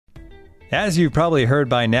As you've probably heard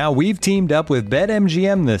by now, we've teamed up with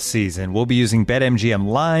BetMGM this season. We'll be using BetMGM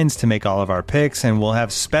lines to make all of our picks, and we'll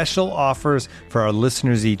have special offers for our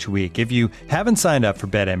listeners each week. If you haven't signed up for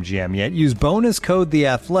BetMGM yet, use bonus code The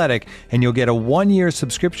Athletic, and you'll get a 1-year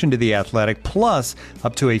subscription to The Athletic, plus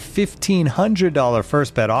up to a $1,500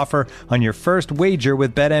 first bet offer on your first wager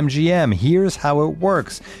with BetMGM. Here's how it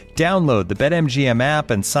works. Download the BetMGM app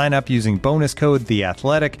and sign up using bonus code The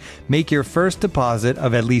Athletic. Make your first deposit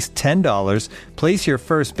of at least $10. Place your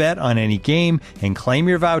first bet on any game and claim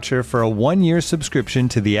your voucher for a 1-year subscription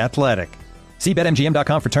to The Athletic. See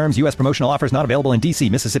BetMGM.com for terms. U.S. promotional offers not available in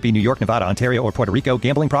D.C., Mississippi, New York, Nevada, Ontario, or Puerto Rico.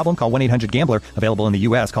 Gambling problem? Call 1-800-GAMBLER. Available in the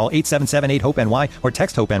U.S. Call 877-8-HOPE-NY or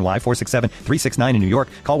text HOPE-NY 467-369 in New York.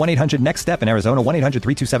 Call 1-800-NEXT-STEP in Arizona.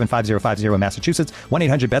 1-800-327-5050 in Massachusetts.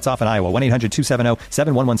 1-800-BETS-OFF in Iowa.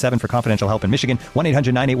 1-800-270-7117 for confidential help in Michigan.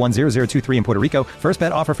 1-800-981-0023 in Puerto Rico. First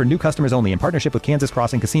bet offer for new customers only in partnership with Kansas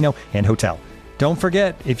Crossing Casino and Hotel. Don't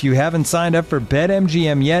forget, if you haven't signed up for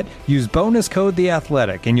BetMGM yet, use bonus code The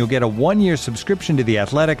Athletic, and you'll get a 1-year subscription to The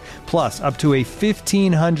Athletic, plus up to a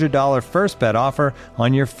 $1,500 first bet offer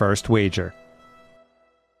on your first wager.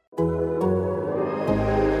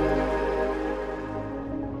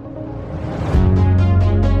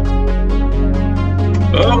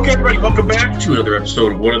 Okay, everybody, welcome back to another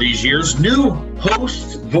episode of One of These Years. New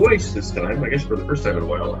host voice this time, I guess for the first time in a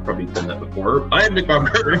while. I've probably done that before. I am Nick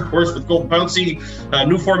Baumgartner, of course, with Colton Pouncey.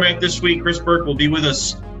 New format this week. Chris Burke will be with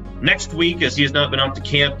us next week as he has not been out to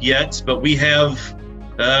camp yet. But we have,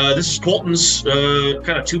 this is Colton's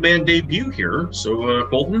kind of two-man debut here. So,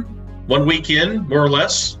 Colton, 1 week in, more or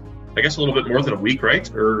less. I guess a little bit more than a week,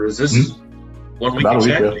 right? Or is this 1 week about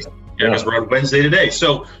exactly? A week, yeah, because we're on Wednesday today.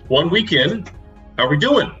 So 1 week in. How are we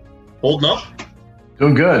doing? Holding up?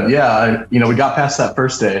 Doing good. Yeah. We got past that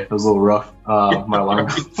first day. It was a little rough. My alarm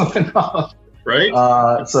went off. Right.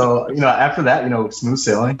 So, after that, smooth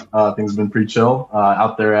sailing. Things have been pretty chill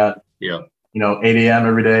out there at, 8 a.m.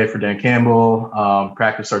 every day for Dan Campbell.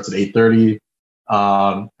 Practice starts at 8:30.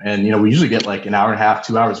 And, we usually get like an hour and a half,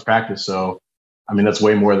 2 hours of practice. So, that's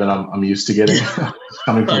way more than I'm used to getting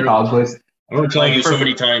coming from college place. I'm going to tell you so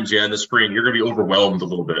many times, in the spring, you're going to be overwhelmed a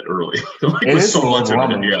little bit early. It is so much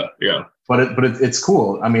overwhelming. Yeah. But it's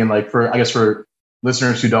cool. For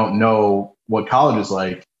listeners who don't know what college is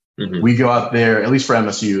like, we go out there, at least for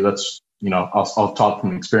MSU, that's, I'll talk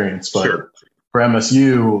from experience, but sure. For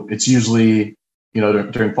MSU, it's usually,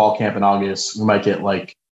 during fall camp in August, we might get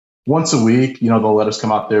like once a week, they'll let us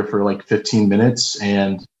come out there for like 15 minutes.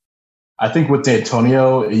 And I think with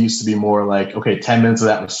D'Antonio, it used to be more like, okay, 10 minutes of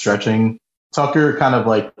that was stretching. Tucker kind of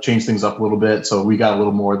like changed things up a little bit. So we got a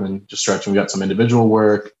little more than just stretching. We got some individual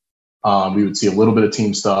work. We would see a little bit of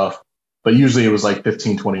team stuff, but usually it was like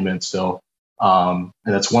 15, 20 minutes still. And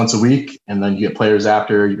that's once a week. And then you get players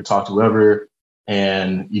after, you can talk to whoever,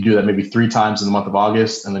 and you do that maybe 3 times in the month of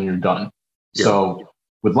August, and then you're done. Yeah. So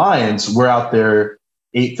with Lions, we're out there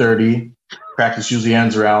 8:30. Practice usually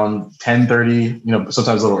ends around 10:30,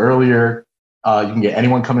 sometimes a little earlier. You can get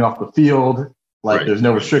anyone coming off the field. Like there's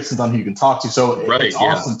no restrictions on who you can talk to. So it's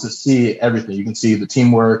awesome to see everything. You can see the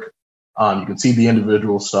teamwork. You can see the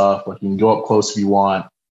individual stuff. Like you can go up close if you want.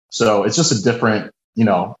 So it's just a different,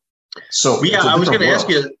 So I was going to ask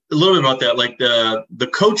you a little bit about that. Like the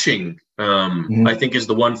coaching, I think is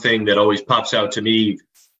the one thing that always pops out to me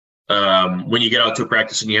when you get out to a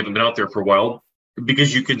practice and you haven't been out there for a while,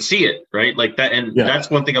 because you can see it, right? Like that, and that's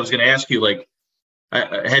one thing I was going to ask you. Like,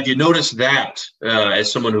 have you noticed that as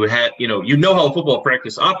someone who had, how football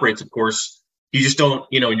practice operates, of course, you just don't,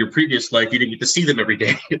 in your previous life, you didn't get to see them every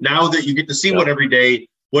day. Now that you get to see one every day,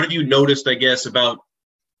 what have you noticed, I guess, about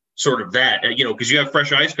sort of that, because you have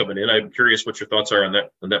fresh eyes coming in. I'm curious what your thoughts are on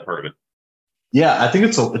that part of it. Yeah, I think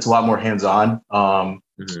it's a lot more hands-on. I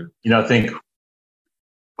think,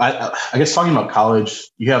 I guess talking about college,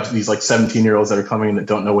 you have these like 17-year-olds that are coming in that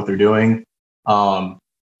don't know what they're doing.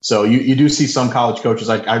 So you do see some college coaches.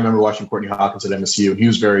 I remember watching Courtney Hawkins at MSU. He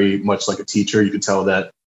was very much like a teacher. You could tell that,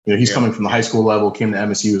 he's coming from the high school level, came to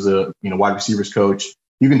MSU as a, wide receivers coach.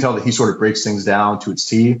 You can tell that he sort of breaks things down to its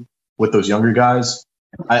T with those younger guys.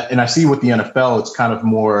 I see with the NFL, it's kind of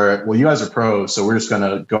more, well, you guys are pros, so we're just going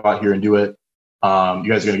to go out here and do it. You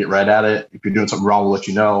guys are going to get right at it. If you're doing something wrong, we'll let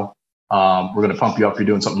you know. We're going to pump you up if you're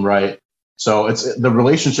doing something right. So it's the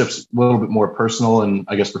relationship's a little bit more personal and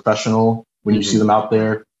I guess professional when you see them out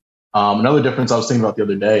there. Another difference I was thinking about the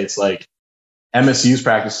other day, it's like MSU's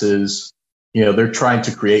practices, they're trying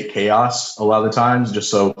to create chaos a lot of the times just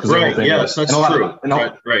so. Right, yes, that's true.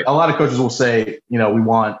 A lot of coaches will say, we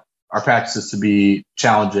want our practices to be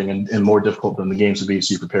challenging and more difficult than the games would be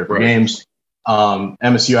so you prepare for games.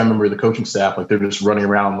 MSU, I remember the coaching staff, like they're just running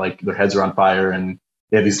around like their heads are on fire and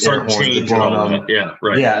they have these air horns blowing them. Yeah,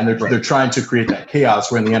 right. Yeah, and they're trying to create that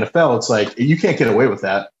chaos. Where in the NFL, it's like you can't get away with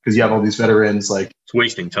that because you have all these veterans. Like it's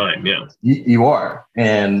wasting time. Yeah, you are,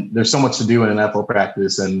 and there's so much to do in an NFL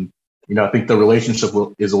practice, and I think the relationship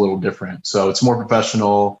is a little different. So it's more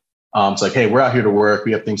professional. It's like, hey, we're out here to work.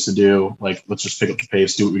 We have things to do. Like, let's just pick up the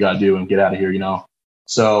pace, do what we got to do, and get out of here.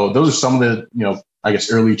 So those are some of the I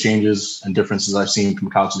guess early changes and differences I've seen from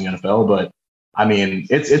college to the NFL. But I mean,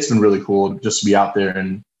 it's been really cool just to be out there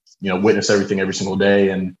and witness everything every single day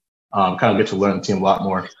and kind of get to learn the team a lot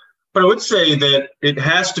more. But I would say that it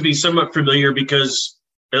has to be somewhat familiar because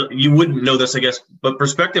you wouldn't know this, I guess, but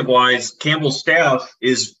perspective-wise, Campbell's staff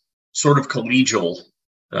is sort of collegial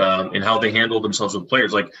in how they handle themselves with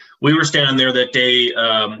players. Like we were standing there that day,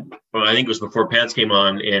 I think it was before Pats came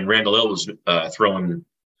on, and Randall L was throwing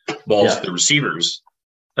balls to the receivers.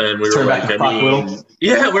 And we were like, we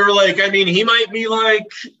were like, he might be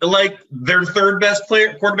like their third best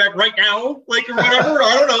quarterback right now, like or whatever.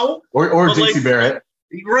 I don't know. Or JT Barrett.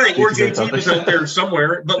 Right. Or JT was out there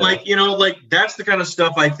somewhere. But that's the kind of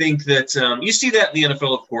stuff I think that you see that in the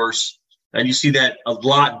NFL, of course. And you see that a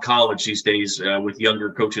lot in college these days with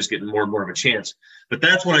younger coaches getting more and more of a chance. But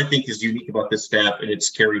that's what I think is unique about this staff, and it's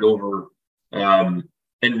carried over. And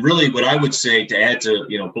really what I would say to add to,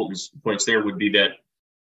 Colton's points there would be that,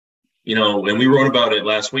 and we wrote about it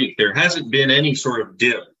last week, there hasn't been any sort of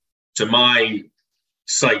dip to my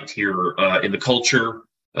sight here in the culture,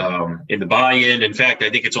 in the buy-in. In fact, I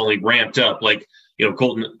think it's only ramped up. Like,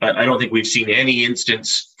 Colton, I don't think we've seen any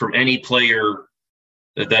instance from any player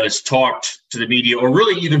that has talked to the media or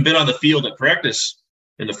really even been on the field at practice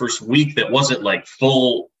in the first week that wasn't like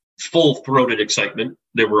full-throated excitement.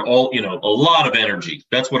 There were all, a lot of energy.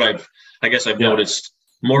 That's what I've noticed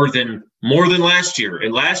more than last year.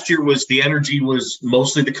 And last year the energy was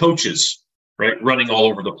mostly the coaches, right, running all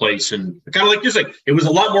over the place. And kind of like you're saying, it was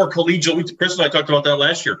a lot more collegial. Chris and I talked about that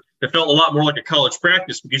last year. It felt a lot more like a college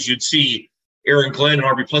practice because you'd see Aaron Glenn and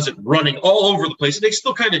Aubrey Pleasant running all over the place. And they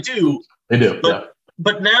still kind of do. They do,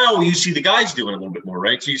 But now you see the guys doing a little bit more,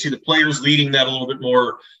 right? So you see the players leading that a little bit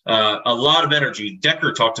more, a lot of energy.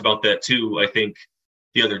 Decker talked about that too, I think,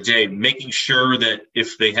 the other day, making sure that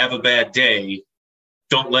if they have a bad day,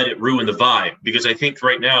 don't let it ruin the vibe. Because I think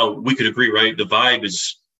right now we could agree, right? The vibe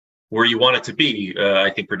is where you want it to be, I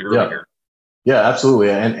think, pretty early here. Yeah, absolutely.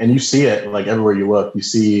 And you see it like everywhere you look. You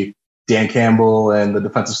see Dan Campbell and the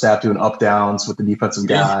defensive staff doing up downs with the defensive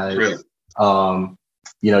guys. Right.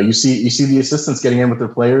 You see the assistants getting in with their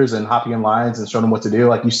players and hopping in lines and showing them what to do.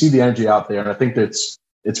 Like you see the energy out there, and I think that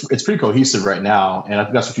it's pretty cohesive right now. And I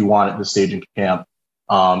think that's what you want at this stage in camp.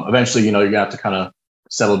 Eventually, you're gonna have to kind of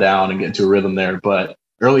settle down and get into a rhythm there. But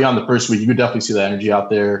early on the first week, you could definitely see that energy out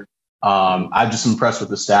there. I'm just impressed with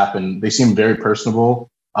the staff, and they seem very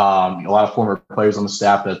personable. A lot of former players on the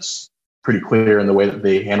staff that's pretty clear in the way that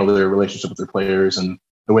they handle their relationship with their players and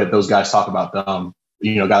the way that those guys talk about them.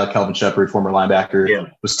 A guy like Kelvin Shepard, former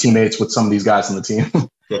linebacker, was teammates with some of these guys on the team.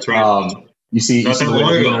 That's right. You see the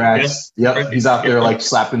way he interacts. Yeah. Yep, he's out there like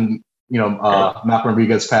slapping, Malcolm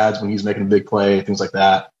Rodriguez pads when he's making a big play, things like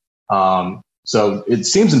that. So it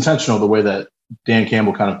seems intentional the way that Dan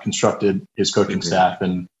Campbell kind of constructed his coaching staff.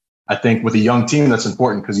 And I think with a young team, that's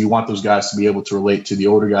important because you want those guys to be able to relate to the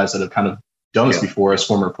older guys that have kind of done this before as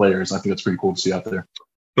former players. I think that's pretty cool to see out there.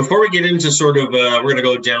 Before we get into sort of, we're going to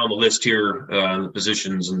go down the list here, the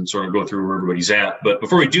positions and sort of go through where everybody's at. But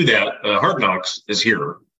before we do that, Hard Knocks is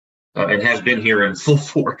here and has been here in full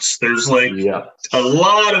force. There's a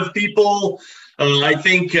lot of people, I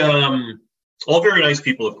think, all very nice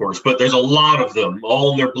people, of course, but there's a lot of them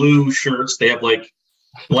all in their blue shirts. They have like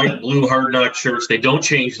light blue Hard Knock shirts. They don't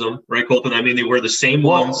change them, right, Colton? They wear the same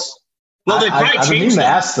ones. Well, they probably I've been to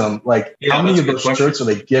ask them, how many of those shirts are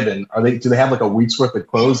they given? Do they have like a week's worth of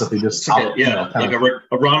clothes that they just like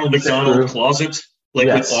a Ronald McDonald closet,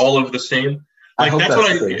 with all of the same? I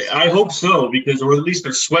hope so, because or at least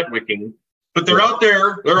they're sweat wicking. But they're out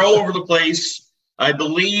there, they're all over the place. I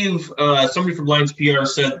believe somebody from Lions PR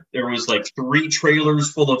said there was like 3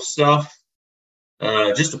 trailers full of stuff,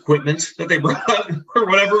 just equipment that they brought or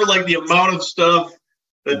whatever. Like the amount of stuff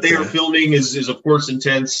that they are filming is of course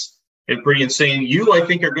intense. And pretty insane. You, I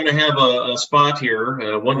think, are going to have a spot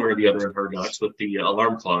here, one way or the other in Hard Knocks with the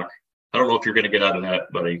alarm clock. I don't know if you're going to get out of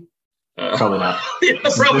that, buddy. Probably not.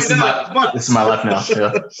 Probably not. This is my life now.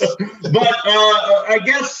 Yeah. But I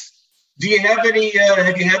guess, do you have any?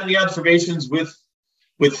 Have you had any observations with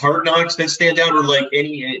Hard Knocks that stand out, or like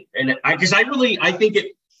any? And because I think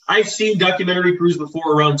it. I've seen documentary crews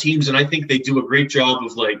before around teams, and I think they do a great job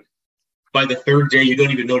of like by the third day, you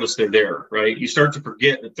don't even notice they're there, right? You start to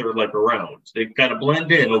forget that they're like around. They kind of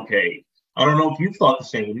blend in. Okay. I don't know if you've thought the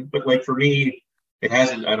same, but like for me, it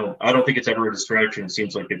hasn't. I don't think it's ever a distraction. It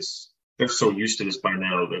seems like they're so used to this by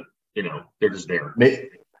now that they're just there.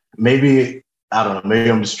 Maybe I don't know. Maybe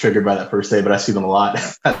I'm just triggered by that first day, but I see them a lot.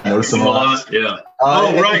 I notice them a lot. Yeah.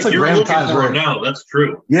 Right. It's like You're looking for them now. That's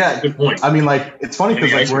true. Yeah. Good point. I mean, like it's funny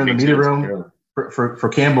because like we're in the media room for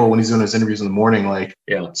Campbell when he's doing his interviews in the morning. Like,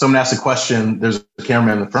 someone asks a question, there's a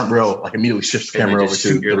cameraman in the front row, like immediately shifts the camera over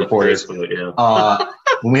to the reporters.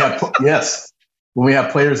 When we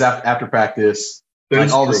have players after practice,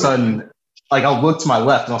 like all of a sudden, like I'll look to my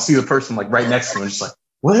left and I'll see the person like right next to me, and just like,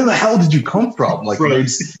 where the hell did you come from? Like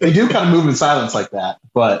they do kind of move in silence like that,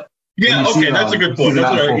 but that's a good point.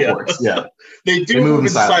 Yeah, they do move in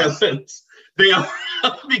silence. They are,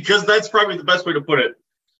 because that's probably the best way to put it.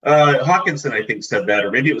 Hawkinson, I think, said that,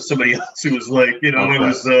 or maybe it was somebody else who was like, I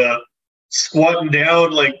was squatting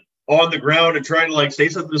down like on the ground and trying to like say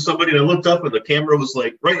something to somebody, and I looked up and the camera was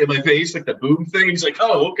like right in my face, like the boom thing. He's like,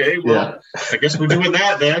 oh, okay, well, I guess we're doing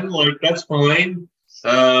that then. Like that's fine.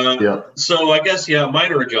 So I guess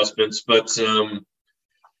minor adjustments, but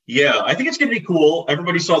I think it's gonna be cool.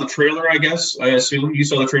 Everybody saw the trailer, I guess. I assume you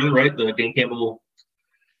saw the trailer, right? The Dan Campbell.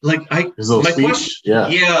 Like Now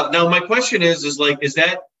my question is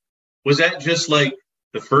was that just like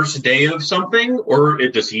the first day of something, or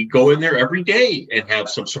does he go in there every day and have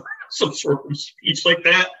some sort of speech like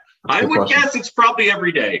that? I would guess it's probably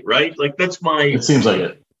every day, right? Like that's It seems like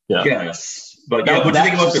it. Yeah. Yes, but what do you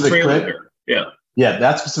think about the trailer there? Yeah. Yeah,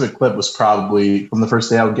 that specific clip was probably from the first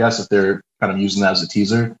day, I would guess, if they're kind of using that as a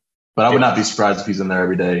teaser. But I would not be surprised if he's in there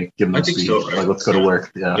every day, giving them speech. So, right? Like, let's go to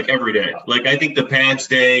work. Yeah. Like every day. Like, I think the pads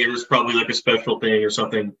day is probably like a special thing or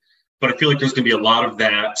something. But I feel like there's going to be a lot of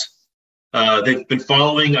that. They've been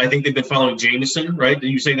following Jameson, right? Did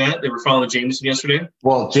you say that? They were following Jameson yesterday?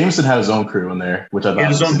 Well, Jameson had his own crew in there, which I thought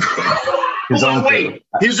his own crew.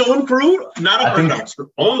 His own crew? Not a Hard Knocks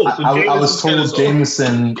crew. I was told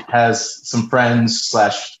Jameson has some friends /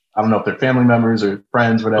 I don't know if they're family members or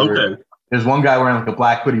friends, whatever. Okay. There's one guy wearing like a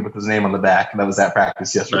black hoodie with his name on the back, and that was at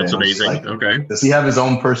practice yesterday. That's amazing. Like, okay. Does he have his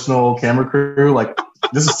own personal camera crew? Like,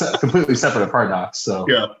 this is completely separate of Hard Knocks. So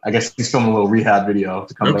I guess he's filming a little rehab video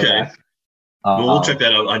to come back. We'll check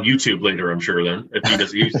that out on YouTube later, I'm sure, then, if he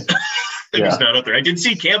does use if he's not out there. I did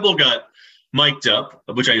see Campbell got mic'd up,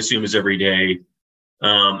 which I assume is every day.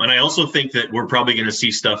 And I also think that we're probably going to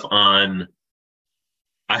see stuff on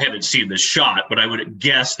 – I haven't seen this shot, but I would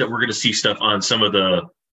guess that we're going to see stuff on some of the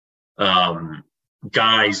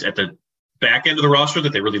guys at the back end of the roster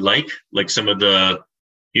that they really like some of the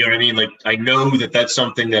 – you know what I mean? Like, I know that that's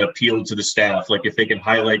something that appealed to the staff. Like, if they can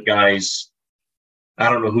highlight guys – I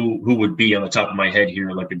don't know who would be on the top of my head here,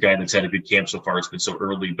 like a guy that's had a good camp so far. It's been so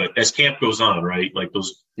early, but as camp goes on, right? Like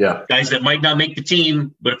those guys that might not make the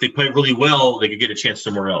team, but if they play really well, they could get a chance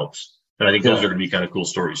somewhere else. And I think those are going to be kind of cool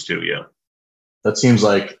stories too. Yeah. That seems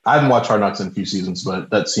like I haven't watched Hard Knocks in a few seasons, but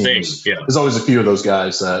that seems there's always a few of those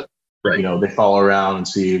guys that they follow around and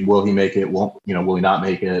see, will he make it? Will he not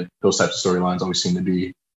make it? Those types of storylines always seem to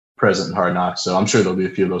be present in Hard Knocks. So I'm sure there'll be a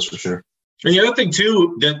few of those for sure. And the other thing,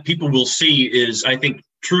 too, that people will see is, I think,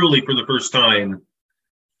 truly for the first time,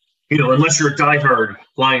 unless you're a diehard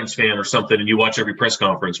Lions fan or something and you watch every press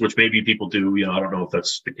conference, which maybe people do, I don't know if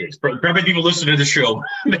that's the case. Probably people listen to the show,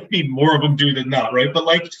 maybe more of them do than not, right? But,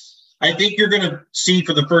 I think you're going to see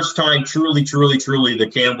for the first time truly the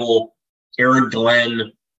Campbell, Aaron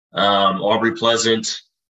Glenn, Aubrey Pleasant,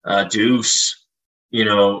 Deuce,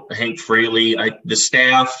 Hank Fraley, the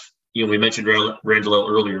staff. We mentioned Randall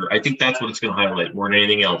earlier. I think that's what it's going to highlight more than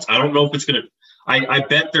anything else. I don't know if it's going to – I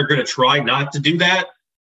bet they're going to try not to do that,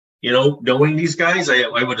 knowing these guys.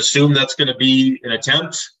 I would assume that's going to be an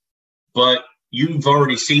attempt. But you've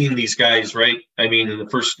already seen these guys, right? I mean, in the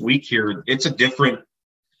first week here, it's a different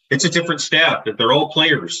staff. That they're all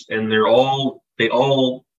players, and they all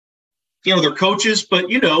they're coaches. But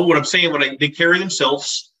you know what I'm saying when they carry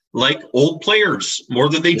themselves like old players more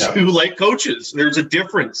than they do like coaches. There's a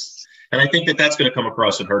difference. And I think that's going to come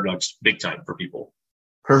across in Hard Knocks big time for people.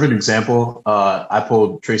 Perfect example. I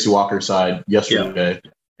pulled Tracy Walker aside yesterday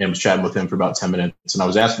and was chatting with him for about 10 minutes. And I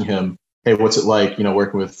was asking him, hey, what's it like,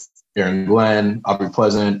 working with Aaron Glenn, Aubrey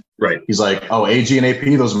Pleasant? Right. He's like, oh, AG and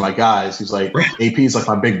AP, those are my guys. He's like, AP is like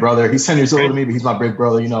my big brother. He's 10 years older than me, but he's my big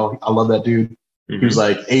brother. I love that dude. Mm-hmm. He was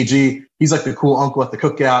like, AG, he's like the cool uncle at the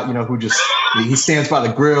cookout, who just he stands by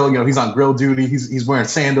the grill. He's on grill duty. He's wearing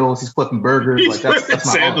sandals. He's flipping burgers. Like that's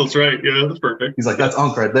my sandals, right? Yeah, that's perfect. He's like, that's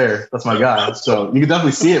Unc right there. That's my guy. So you can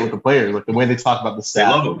definitely see it with the players, like the way they talk about the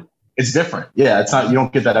staff. They love them. It's different. Yeah, it's not. You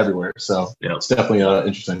don't get that everywhere. So it's definitely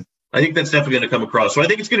interesting. I think that's definitely going to come across. So I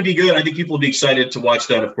think it's going to be good. I think people will be excited to watch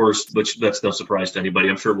that, of course, which that's no surprise to anybody.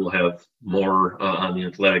 I'm sure we'll have more on the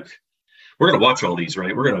Athletic. We're going to watch all these,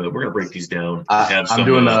 right? We're going to break these down. I'm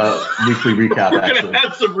doing a weekly recap. We're going to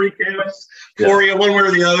have some recaps for you, one way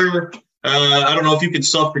or the other. I don't know if you can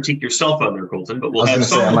self-critique yourself on there, Colton, but we'll have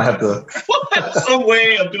some. I might have to. We'll have some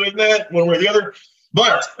way of doing that, one way or the other.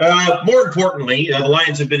 But more importantly, the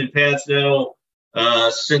Lions have been in pads now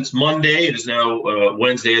since Monday. It is now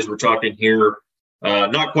Wednesday as we're talking here.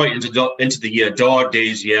 Not quite into the dog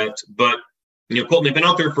days yet, but Colton, they've been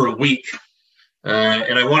out there for a week,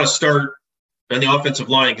 and I want to start on the offensive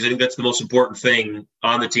line because I think that's the most important thing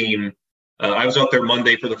on the team. I was out there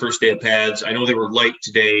Monday for the first day of pads. I know they were light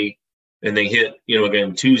today, and they hit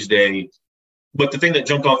again Tuesday. But the thing that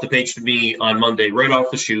jumped off the page to me on Monday, right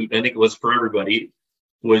off the shoot, I think it was for everybody,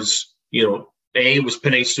 was A, was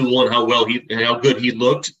Penei Sewell and how good he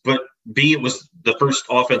looked, but B, it was the first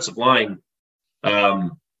offensive line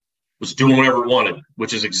was doing whatever it wanted,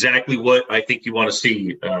 which is exactly what I think you want to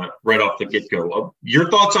see right off the get-go. Your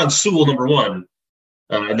thoughts on Sewell, number one,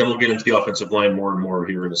 and then we'll get into the offensive line more and more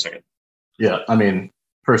here in a second. Yeah, I mean,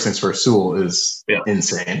 first things first, Sewell is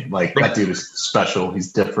insane. Like, that dude is special.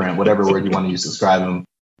 He's different. Whatever word you want to use to describe him,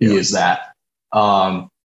 he is that.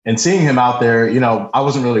 And seeing him out there, I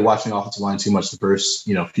wasn't really watching the offensive line too much the first,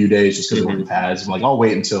 few days just because of the pads. I'm like, I'll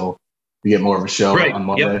wait until we get more of a show on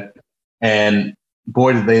Monday. Yep. And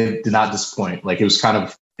boy, they did not disappoint. Like, it was kind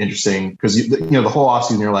of interesting because, the whole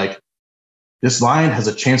offseason, you're like, this line has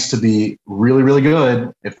a chance to be really, really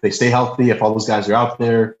good if they stay healthy, if all those guys are out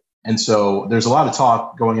there. And so there's a lot of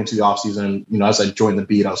talk going into the offseason. As I joined the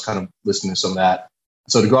beat, I was kind of listening to some of that.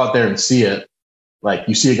 So to go out there and see it, like,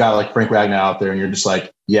 you see a guy like Frank Ragnow out there and you're just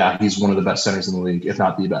like, yeah, he's one of the best centers in the league, if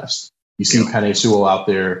not the best. You see Penei Sewell out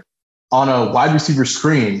there on a wide receiver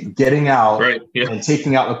screen, getting out and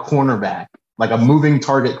taking out a cornerback, like a moving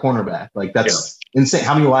target cornerback. Like, that's insane.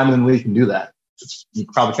 How many linemen in the league can do that? You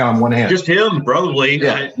can probably count on one hand. Just him, probably.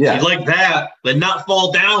 Yeah. Like that, and not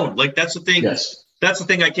fall down. Like, that's the thing. Yes. That's the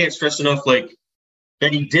thing I can't stress enough, like,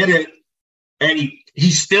 that he did it, and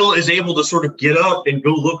he still is able to sort of get up and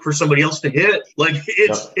go look for somebody else to hit. Like,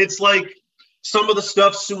 it's like some of the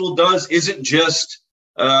stuff Sewell does isn't just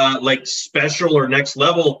like special or next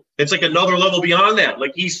level. It's like another level beyond that.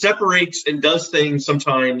 Like, he separates and does things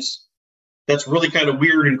sometimes that's really kind of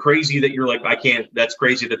weird and crazy that you're like, that's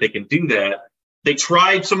crazy that they can do that. They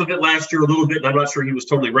tried some of it last year a little bit, and I'm not sure he was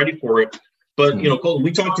totally ready for it. But, Colton,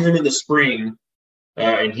 we talked to him in the spring,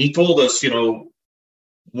 and he told us,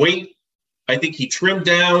 weight, I think he trimmed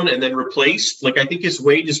down and then replaced. Like, I think his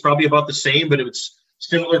weight is probably about the same, but it was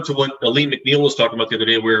similar to what Aleem McNeil was talking about the other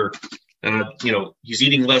day, where, he's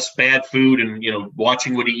eating less bad food and,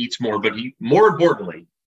 watching what he eats more. But more importantly,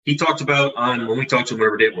 he talked about when we talked to him,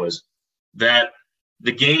 whatever day it was, that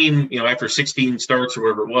the game, after 16 starts or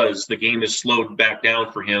whatever it was, the game has slowed back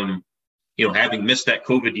down for him, having missed that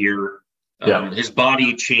COVID year. His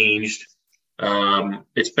body changed.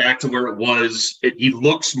 It's back to where it was. He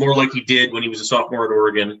looks more like he did when he was a sophomore at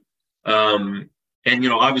Oregon. And,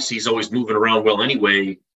 obviously he's always moving around well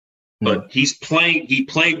anyway, but he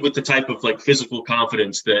played with the type of like physical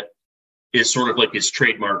confidence that is sort of like his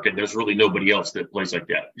trademark. And there's really nobody else that plays like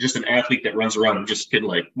that. Just an athlete that runs around and just can,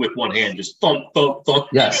 like, with one hand, just thump, thump, thump.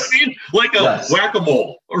 Yes. You know what I mean? Like a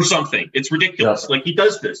whack-a-mole or something. It's ridiculous. Like, he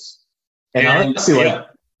does this. And honestly, I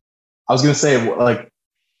was going to say, like,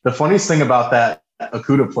 the funniest thing about that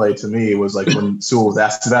Okudah play to me was, like, when Sewell was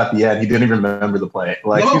asked about the end, he didn't even remember the play.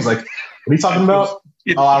 Like, he was like, what are you talking about?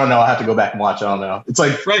 Oh, I don't know. I have to go back and watch. I don't know. It's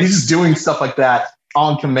like, he's just doing stuff like that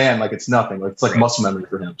on command. Like, it's nothing. Like, it's like muscle memory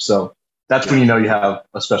for him. So that's when you have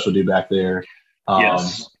a special dude back there.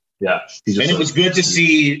 Yes. Yeah. And it was good to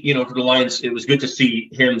see, for the Lions, it was good to see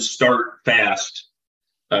him start fast,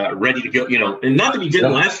 ready to go, and not that he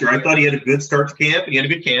didn't last year. I thought he had a good start to camp. He had a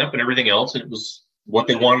good camp and everything else. And it was what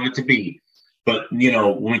they wanted it to be. But,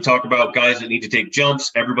 when we talk about guys that need to take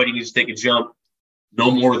jumps, everybody needs to take a jump. No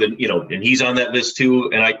more than, and he's on that list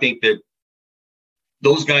too. And I think that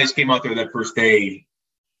those guys came out there that first day,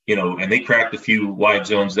 and they cracked a few wide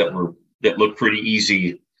zones that looked pretty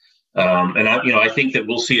easy. And I think that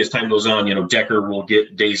we'll see as time goes on, Decker will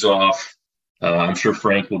get days off. I'm sure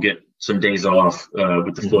Frank will get some days off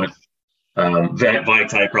with the foot.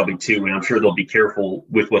 Vaitai probably too. And I'm sure they'll be careful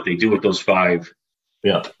with what they do with those five.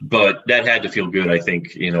 Yeah. But that had to feel good, I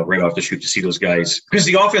think, right off the shoot to see those guys. Because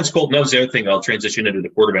the offense, Colton, that was the other thing. I'll transition into the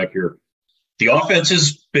quarterback here. The offense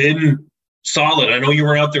has been solid. I know you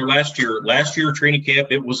were out there last year. Last year, training camp,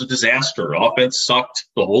 it was a disaster. Offense sucked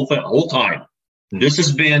the whole time. This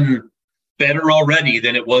has been better already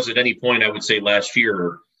than it was at any point, I would say, last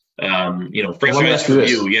year. Fresh eyes from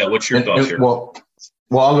you. Yeah, what's your thoughts here? Well,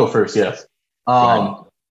 I'll go first. Yes. I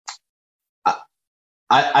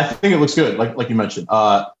think it looks good, like you mentioned.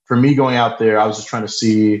 For me, going out there, I was just trying to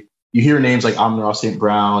see. You hear names like Amon-Ra St.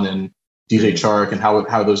 Brown and DJ Chark and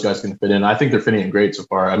how those guys can fit in. I think they're fitting in great so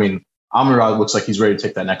far. I mean, Amon-Ra looks like he's ready to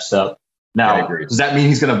take that next step. Now, does that mean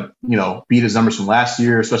he's going to, beat his numbers from last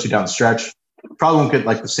year, especially down the stretch? Probably won't get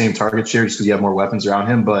like the same target share just because you have more weapons around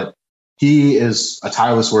him, but he is a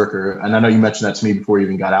tireless worker. And I know you mentioned that to me before you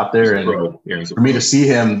even got out there. And for me to see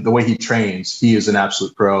him, the way he trains, he is an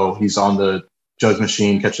absolute pro. He's on the judge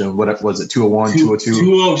machine catching, what was it, 201, 202?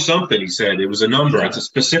 200 something, he said. It was a number. Yeah. It's a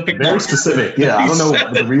specific number. Very specific, yeah. I don't know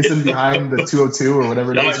the reason behind the 202 or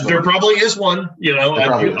whatever it is. There probably is one,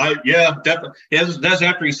 yeah, definitely. That's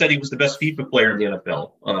after he said he was the best FIFA player in the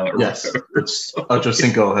NFL. Yes, Ocho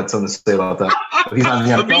Cinco had something to say about that. But he's not in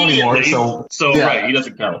the NFL anymore, so yeah. Right, he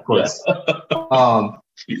doesn't count. Of course. Yeah.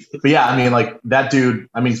 But yeah, I mean, like that dude,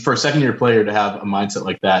 I mean, for a second-year player to have a mindset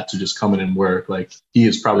like that, to just come in and work, like he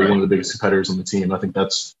is probably one of the biggest competitors on the team. I think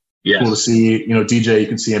that's cool to see. DJ, you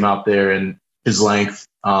can see him out there and his length,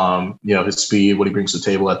 his speed, what he brings to the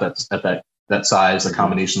table at that size, the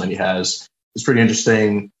combination that he has is pretty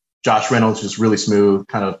interesting. Josh Reynolds is really smooth,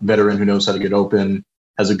 kind of veteran who knows how to get open,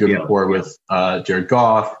 has a good rapport with Jared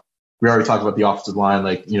Goff. We already talked about the offensive line,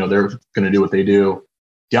 like, they're going to do what they do.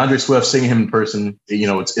 DeAndre Swift, seeing him in person,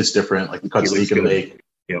 it's different. Like the cuts that he can make.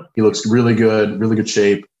 Yep. He looks really good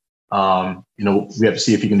shape. We have to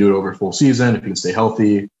see if he can do it over a full season, if he can stay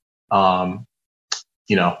healthy. We'll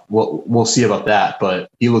see about that, but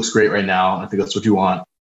he looks great right now. I think that's what you want.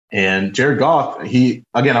 And Jared Goff, I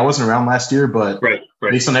wasn't around last year, but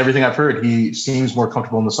based on everything I've heard, he seems more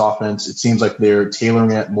comfortable in this offense. It seems like they're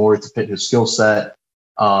tailoring it more to fit his skill set.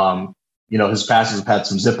 His passes have had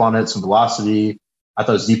some zip on it, some velocity. I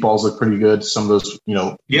thought his deep balls look pretty good. Some of those,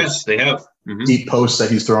 yes, they have deep posts that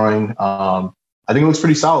he's throwing. I think it looks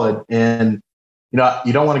pretty solid. And you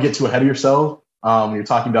don't want to get too ahead of yourself when you're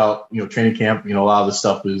talking about training camp. A lot of this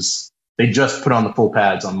stuff is they just put on the full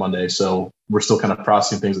pads on Monday, so we're still kind of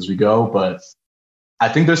processing things as we go. But I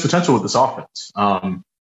think there's potential with this offense.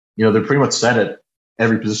 They're pretty much set at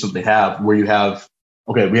every position that they have. Where you have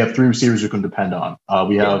we have three receivers you can depend on.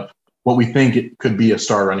 We have what we think it could be a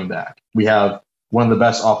star running back. We have one of the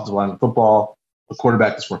best offensive line in football, a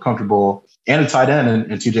quarterback that's more comfortable, and a tight end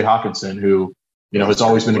and TJ Hawkinson, who, has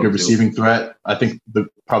always been a good receiving threat. I think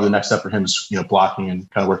probably the next step for him is, blocking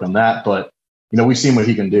and kind of working on that. But, we've seen what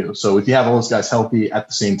he can do. So if you have all those guys healthy at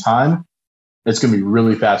the same time, it's going to be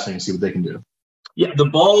really fascinating to see what they can do. Yeah, the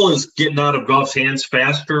ball is getting out of Goff's hands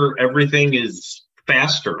faster. Everything is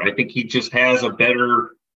faster. I think he just has a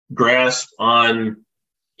better grasp on,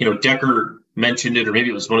 Decker mentioned it, or maybe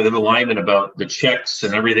it was one of the linemen about the checks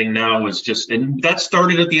and everything now is just, and that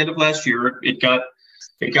started at the end of last year. It got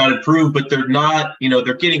improved, but they're not,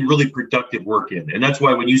 they're getting really productive work in. And that's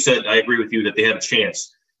why when you said, I agree with you that they have a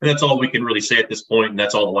chance, and that's all we can really say at this point, and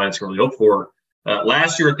that's all the Lions can really hope for.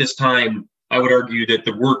 Last year at this time, I would argue that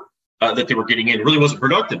the work that they were getting in really wasn't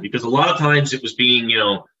productive, because a lot of times it was being,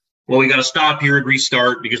 we got to stop here and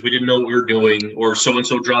restart because we didn't know what we were doing, or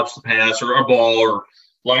so-and-so drops the pass or our ball, or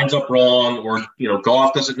lines up wrong, or,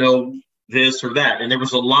 Goff doesn't know this or that. And there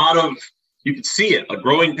was a lot of, you could see it,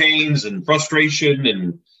 growing pains and frustration,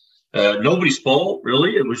 and nobody's fault,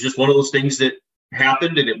 really. It was just one of those things that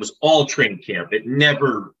happened, and it was all training camp. It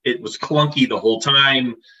was clunky the whole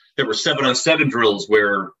time. There were 7-on-7 drills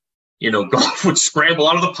where, Goff would scramble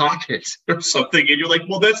out of the pocket or something. And you're like,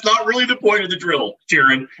 well, that's not really the point of the drill,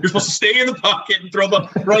 Jaron. You're supposed to stay in the pocket and throw the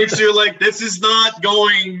right. So you're like, this is not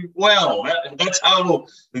going well. That's how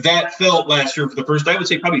that felt last year for the first, I would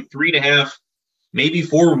say probably 3.5, maybe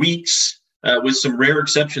 4 weeks, with some rare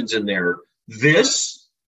exceptions in there. This,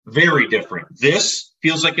 very different. This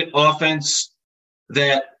feels like an offense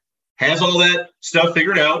that has all that stuff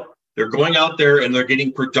figured out. They're going out there and they're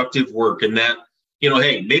getting productive work, and that,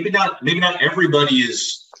 hey, maybe not everybody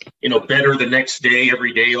is, better the next day,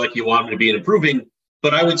 every day, like you want them to be and improving.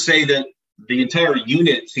 But I would say that the entire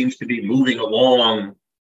unit seems to be moving along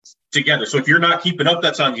together. So if you're not keeping up,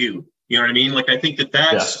 that's on you. You know what I mean? Like, I think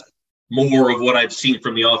that's more of what I've seen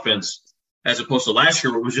from the offense, as opposed to last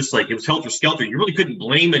year, where it was just like, it was helter-skelter. You really couldn't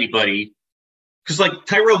blame anybody. Because like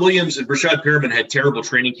Tyrell Williams and Rashad Perriman had terrible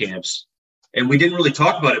training camps, and we didn't really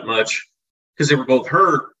talk about it much because they were both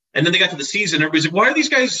hurt. And then they got to the season, everybody's like, why are these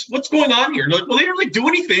guys, what's going on here? And like, well, they didn't really do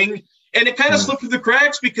anything. And it kind of slipped through the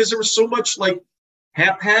cracks because there was so much like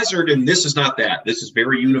haphazard, and this is not that. This is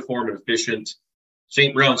very uniform and efficient.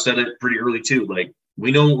 St. Brown said it pretty early too. Like,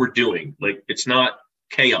 we know what we're doing. Like, it's not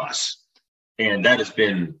chaos. And that has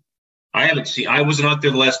been I wasn't out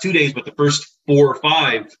there the last 2 days, but the first 4 or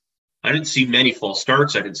 5, I didn't see many false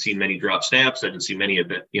starts. I didn't see many drop snaps. I didn't see many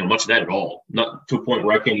of it, much of that at all. Not to a point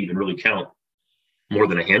where I can't even really count more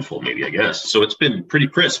than a handful, maybe, I guess. So it's been pretty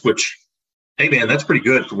crisp, which, hey, man, that's pretty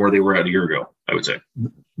good from where they were at a year ago, I would say.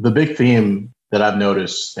 The big theme that I've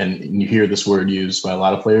noticed, and you hear this word used by a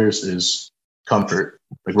lot of players, is comfort.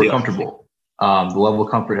 Like, we're comfortable. The level of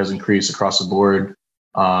comfort has increased across the board.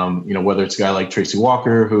 Whether it's a guy like Tracy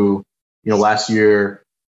Walker, who, last year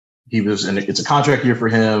it's a contract year for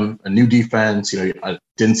him, a new defense. I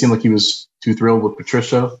didn't seem like he was too thrilled with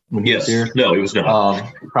Patricia when he was here. No, he was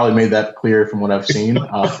not. Probably made that clear from what I've seen.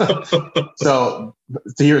 So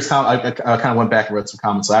to hear his comment, I kind of went back and read some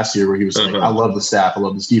comments last year where he was like, I love the staff. I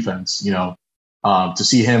love this defense. To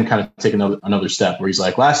see him kind of take another step where he's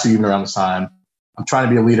like, last year, even around this time, I'm trying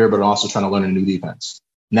to be a leader, but I'm also trying to learn a new defense.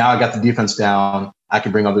 Now I got the defense down. I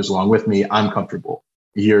can bring others along with me. I'm comfortable.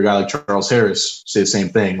 You hear a guy like Charles Harris say the same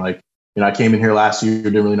thing. Like, I came in here last year,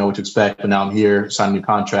 didn't really know what to expect, but now I'm here, signed a new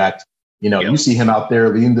contract. You see him out there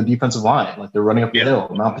leading the defensive line. Like, they're running up the hill,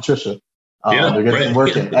 Mount Patricia. They're getting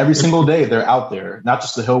work in. Every single day they're out there, not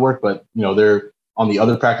just the hill work, but, they're on the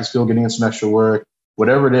other practice field getting in some extra work.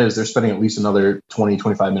 Whatever it is, they're spending at least another 20,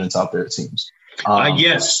 25 minutes out there, it seems.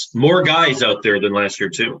 Yes, more guys out there than last year,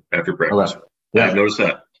 too, after practice. Okay. Yeah, I've noticed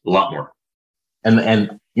that a lot more.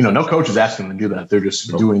 And no coach is asking them to do that. They're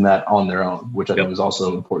just doing that on their own, which I think is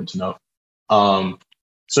also important to know.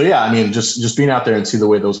 Just being out there and see the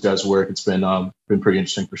way those guys work, it's been pretty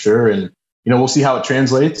interesting for sure. And, we'll see how it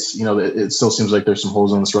translates. It still seems like there's some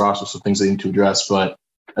holes on this roster, some things they need to address. But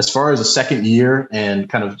as far as a second year and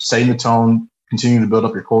kind of setting the tone, continuing to build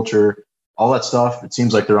up your culture, all that stuff, it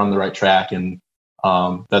seems like they're on the right track. And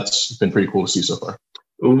that's been pretty cool to see so far.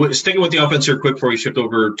 Sticking with the offense here quick before we shift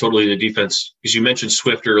over totally to defense, because you mentioned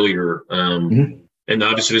Swift earlier, and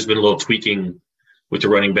obviously there's been a little tweaking with the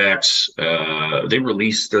running backs. They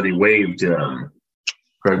waived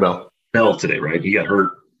Greg Bell today, right? He got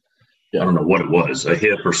hurt. Yeah. I don't know what it was, a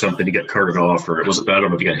hip or something. He got carted off, or it was, I don't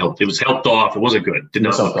know if he got helped. It was helped off. It wasn't good. Did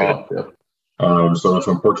not look good. Yeah. So that's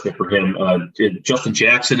unfortunate for him. Justin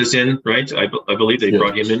Jackson is in, right? I believe they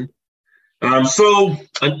brought him in. So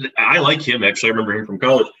I like him, actually. I remember him from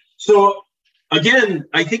college. So, again,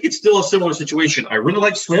 I think it's still a similar situation. I really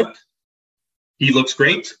like Swift. He looks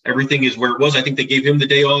great. Everything is where it was. I think they gave him the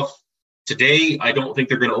day off today. I don't think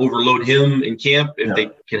they're going to overload him in camp if they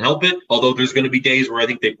can help it, although there's going to be days where I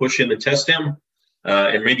think they push him and test him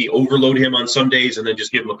and maybe overload him on some days and then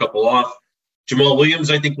just give him a couple off. Jamal Williams,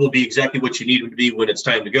 I think, will be exactly what you need him to be when it's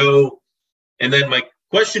time to go. And then my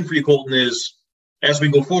question for you, Colton, is as we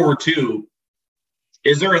go forward, too,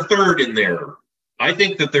 is there a third in there? I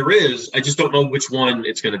think that there is. I just don't know which one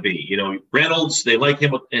it's going to be. Reynolds, they like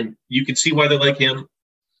him, and you can see why they like him.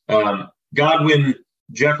 Godwin,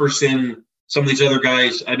 Jefferson, some of these other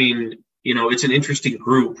guys. I mean, it's an interesting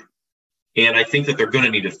group, and I think that they're going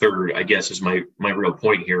to need a third, I guess, is my real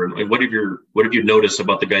point here. And what have you noticed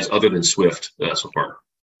about the guys other than Swift so far?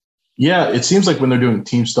 Yeah, it seems like when they're doing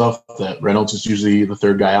team stuff that Reynolds is usually the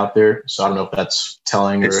third guy out there. So I don't know if that's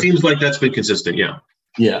telling. It seems like that's been consistent, yeah.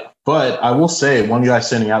 Yeah, but I will say one guy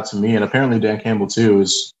standing out to me, and apparently Dan Campbell too,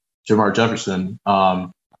 is Jamar Jefferson.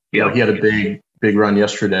 He had a big run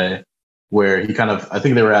yesterday where he I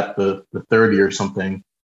think they were at the 30 or something,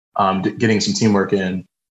 getting some teamwork in.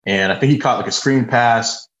 And I think he caught like a screen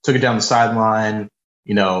pass, took it down the sideline,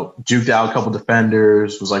 juked out a couple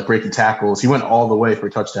defenders, was like breaking tackles. He went all the way for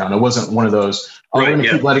a touchdown. It wasn't one of those, we're going to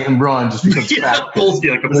keep letting him run just because it's fast.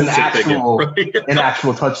 It was an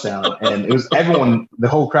actual touchdown. And it was everyone, the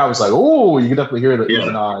whole crowd was like, oh, you can definitely hear the ears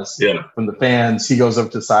and ahs from the fans. He goes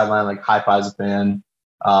up to the sideline, like high fives a fan.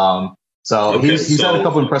 He's had a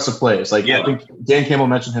couple impressive plays. I think Dan Campbell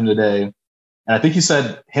mentioned him today. And I think he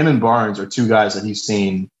said him and Barnes are two guys that he's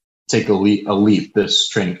seen take a leap this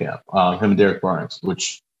training camp, him and Derek Barnes,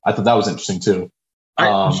 which I thought that was interesting too.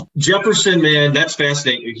 Jefferson, man, that's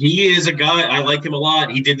fascinating. He is a guy, I like him a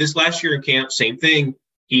lot. He did this last year in camp, same thing.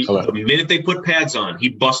 The minute they put pads on, he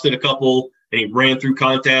busted a couple and he ran through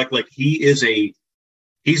contact. Like he's an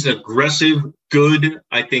aggressive, good,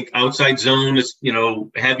 I think, outside zone,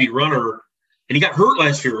 heavy runner. And he got hurt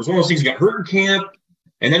last year. It was one of those things, he got hurt in camp.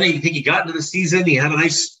 And then I think he got into the season. He had a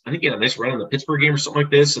nice run in the Pittsburgh game or something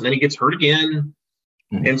like this. And then he gets hurt again.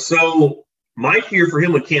 Mm-hmm. And so my fear for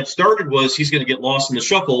him when camp started was he's going to get lost in the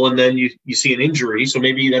shuffle. And then you see an injury. So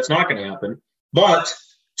maybe that's not going to happen. But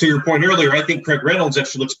to your point earlier, I think Craig Reynolds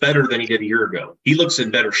actually looks better than he did a year ago. He looks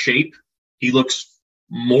in better shape. He looks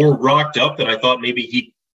more rocked up than I thought maybe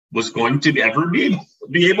he was going to ever be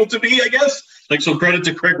able to be, I guess. So credit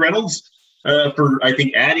to Craig Reynolds. for I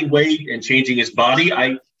think adding weight and changing his body.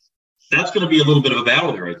 That's going to be a little bit of a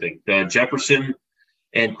battle there. I think Jefferson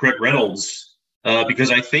and Craig Reynolds,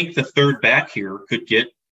 because I think the third back here could get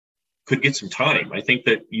some time. I think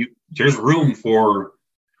that there's room for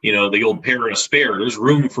the old pair and a spare. There's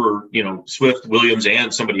room for Swift, Williams,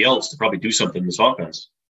 and somebody else to probably do something in this offense.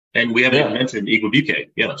 And we haven't even mentioned Igwebuike.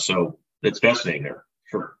 Yeah, so it's fascinating there.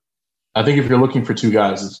 Sure. I think if you're looking for two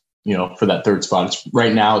guys, for that third spot,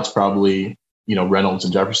 right now it's probably Reynolds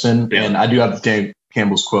and Jefferson. Yeah. And I do have Dan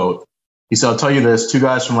Campbell's quote. He said, "I'll tell you this: two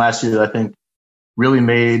guys from last year that I think really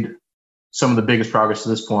made some of the biggest progress to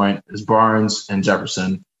this point is Barnes and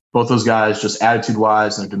Jefferson. Both those guys, just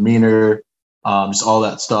attitude-wise and their demeanor, just all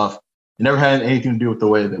that stuff. It never had anything to do with the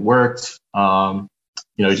way that it worked.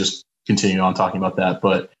 He just continued on talking about that.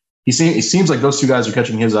 But it seems like those two guys are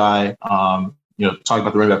catching his eye. Talking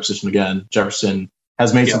about the running back position again, Jefferson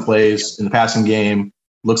has made some plays in the passing game,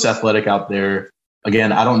 looks athletic out there.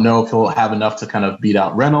 Again, I don't know if he'll have enough to kind of beat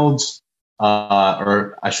out Reynolds.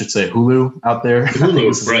 Or I should say Hulu out there.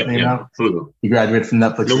 Hulu, right? Yeah, Hulu. He graduated from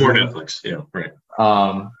Netflix. No more Netflix. Yeah, right.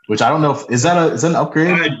 Which I don't know is that an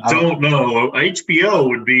upgrade? I don't know. HBO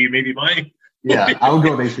would be maybe my. Yeah, I would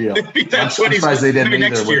go with HBO. I'm surprised they didn't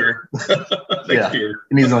next year. Next year.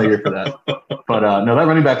 He needs another year for that. But no, that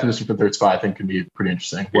running back position for third spot I think can be pretty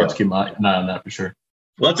interesting. We'll have to keep an eye on that for sure.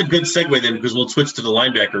 Well, that's a good segue then, because we'll switch to the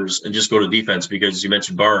linebackers and just go to defense, because you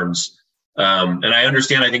mentioned Barnes. And I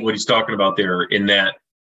understand, I think, what he's talking about there, in that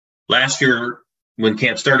last year when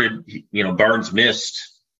camp started, Barnes missed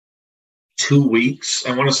 2 weeks,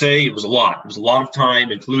 I want to say. It was a lot. It was a lot of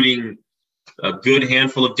time, including a good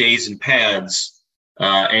handful of days in pads.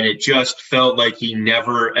 And it just felt like he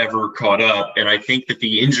never, ever caught up. And I think that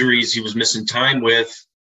the injuries he was missing time with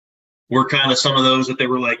were kind of some of those that they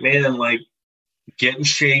were like, man, like, get in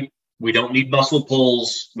shape. We don't need muscle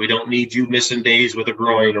pulls. We don't need you missing days with a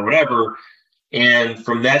groin or whatever. And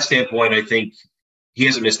from that standpoint, I think he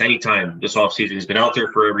hasn't missed any time this offseason. He's been out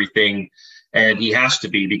there for everything, and he has to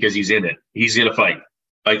be, because he's in it. He's in a fight.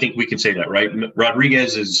 I think we can say that, right?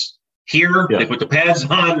 Rodriguez is here. Yeah. They put the pads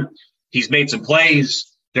on. He's made some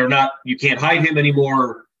plays. You can't hide him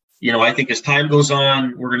anymore. I think as time goes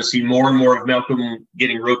on, we're going to see more and more of Malcolm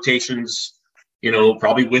getting rotations,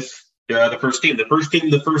 probably with the first team.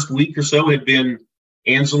 The first week or so had been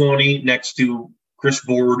Anzalone next to Chris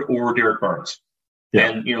Board or Derek Barnes. Yeah.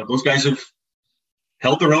 And, those guys have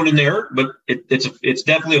held their own in there, but it's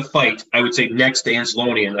definitely a fight, I would say, next to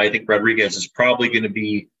Anzalone. And I think Rodriguez is probably going to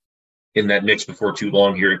be in that mix before too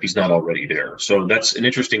long here, if he's not already there. So that's an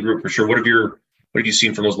interesting group for sure. What have you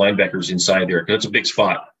seen from those linebackers inside there? Because that's a big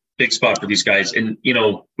spot for these guys. And,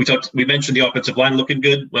 we mentioned the offensive line looking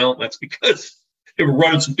good. Well, that's because they were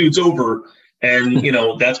running some dudes over, and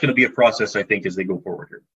that's going to be a process, I think, as they go forward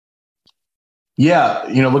here. Yeah,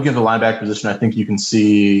 looking at the linebacker position, I think you can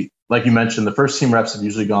see, like you mentioned, the first team reps have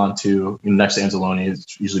usually gone to next to Anzalone.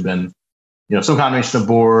 It's usually been some combination of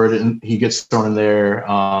Board, and he gets thrown in there.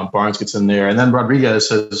 Barnes gets in there, and then Rodriguez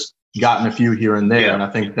has gotten a few here and there. Yeah. And I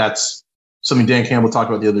think that's something Dan Campbell talked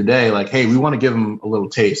about the other day. Like, hey, we want to give him a little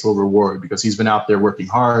taste, a little reward, because he's been out there working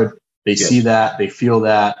hard. They see that, they feel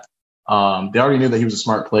that. They already knew that he was a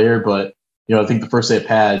smart player, but I think the first day of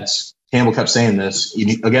pads, Campbell kept saying this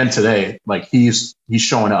again today. Like, he's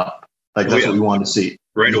showing up. Like, that's what we wanted to see.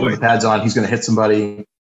 Right away. With the pads on, he's going to hit somebody.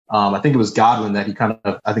 I think it was Godwin that he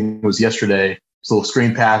I think it was yesterday. It's a little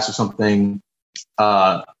screen pass or something.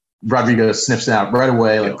 Rodriguez sniffs it out right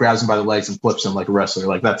away, like grabs him by the legs and flips him like a wrestler.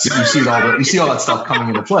 Like, that's you see all that stuff coming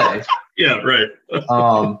into play. Yeah, right.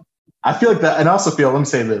 I feel like that, and I also feel. Let me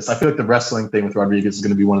say this: I feel like the wrestling thing with Rodriguez is going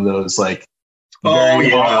to be one of those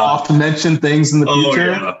often mentioned things in the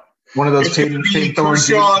future. Yeah. One of those Peyton Thorne,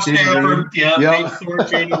 Jaden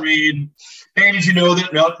Reed. Hey, did you know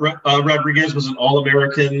that Rodriguez was an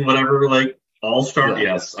All-American, whatever, like All-Star?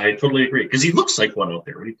 Yeah. Yes, I totally agree, because he looks like one out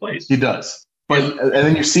there when he plays. He does, and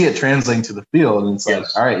then you see it translating to the field, and it's like,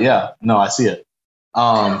 all right, I see it.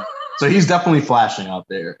 So he's definitely flashing out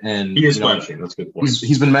there, and he is flashing. That's a good point.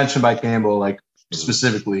 He's been mentioned by Campbell, like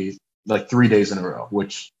specifically, like 3 days in a row.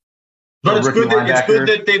 But it's good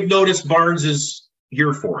that they've noticed Barnes is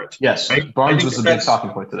here for it. Yes, right? Barnes was a big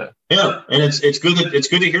talking point today. Yeah, and it's good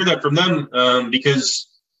to hear that from them, because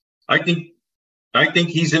I think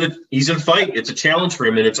he's in a fight. It's a challenge for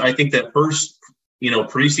him, and I think that first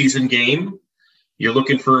preseason game, you're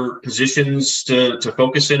looking for positions to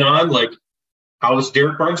focus in on, like, how is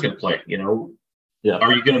Derek Barnes going to play? Are you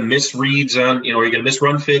going to miss reads on? Are you going to miss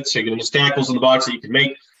run fits? Are you going to miss tackles in the box that you can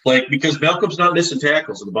make? Like, because Malcolm's not missing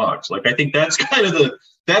tackles in the box. Like, I think that's kind of the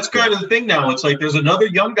thing now. It's like there's another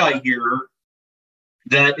young guy here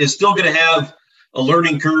that is still going to have a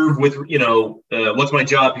learning curve with, what's my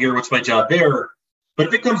job here, what's my job there. But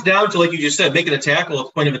if it comes down to, like you just said, making a tackle at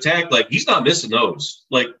the point of attack, like he's not missing those.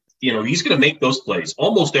 Like, he's going to make those plays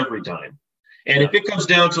almost every time. And if it comes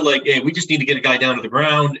down to like, hey, we just need to get a guy down to the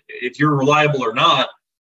ground, if you're reliable or not.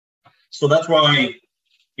 So that's why,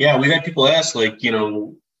 we've had people ask, like,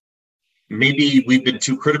 maybe we've been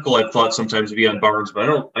too critical, I've thought sometimes, to be on Barnes,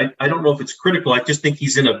 but I don't know if it's critical. I just think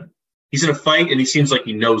he's in a fight and he seems like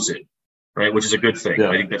he knows it, right? Which is a good thing. Yeah.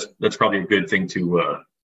 I think that's probably a good thing to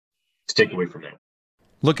take away from that.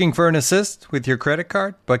 Looking for an assist with your credit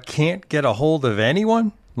card, but can't get a hold of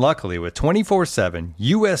anyone? Luckily, with 24/7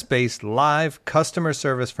 U.S.-based live customer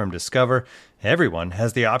service from Discover, everyone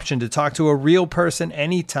has the option to talk to a real person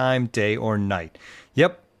anytime, day or night.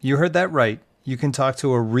 Yep, you heard that right. You can talk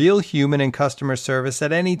to a real human in customer service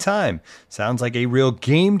at any time. Sounds like a real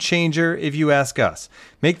game changer if you ask us.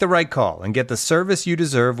 Make the right call and get the service you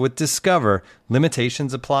deserve with Discover.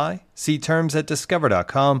 Limitations apply. See terms at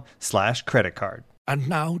discover.com/creditcard. And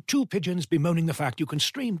now, two pigeons bemoaning the fact you can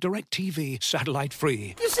stream DirecTV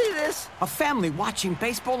satellite-free. You see this? A family watching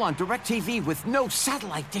baseball on DirecTV with no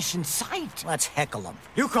satellite dish in sight. Let's heckle them.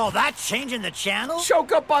 You call that changing the channel?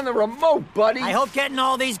 Choke up on the remote, buddy. I hope getting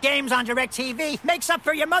all these games on DirecTV makes up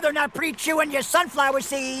for your mother not pre-chewing your sunflower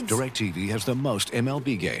seeds. DirecTV has the most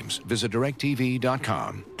MLB games. Visit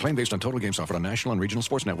DirecTV.com. Claim based on total games offered on national and regional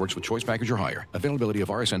sports networks with choice package or higher. Availability of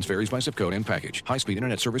RSNs varies by zip code and package. High-speed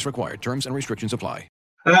internet service required. Terms and restrictions apply.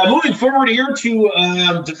 Moving forward here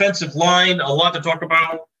to defensive line, a lot to talk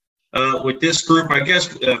about with this group. I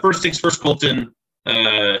guess first things first, Colton,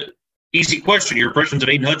 easy question. Your impressions of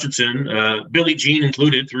Aiden Hutchinson, Billie Jean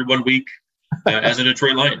included, through 1 week as a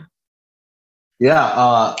Detroit Lion.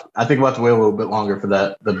 Yeah, I think we'll have to wait a little bit longer for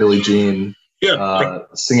the Billie Jean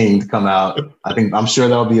singing to come out. I'm sure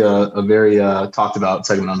that'll be a very talked about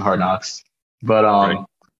segment on Hard Knocks. But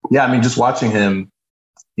just watching him,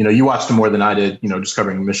 you watched him more than I did, just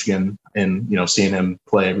covering Michigan and, seeing him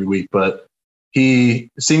play every week. But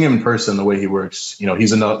seeing him in person, the way he works,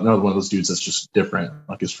 he's another one of those dudes that's just different.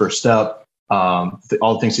 Like his first step, all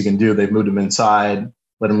the things he can do, they've moved him inside,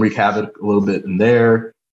 let him wreak havoc a little bit in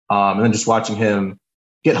there. And then just watching him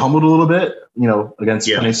get humbled a little bit, against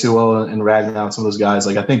Penei Sewell and Ragnow and some of those guys.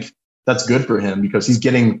 Like, I think that's good for him because he's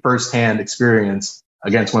getting firsthand experience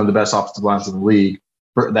against one of the best offensive lines in the league.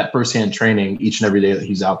 For that firsthand training each and every day that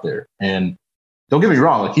he's out there. And don't get me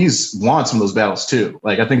wrong, like he's won some of those battles too.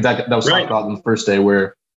 Like I think that was talked about in the first day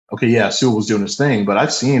where, Sewell was doing his thing, but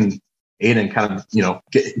I've seen Aiden kind of,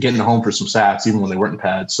 getting home for some sacks even when they weren't in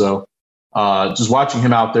pads. So just watching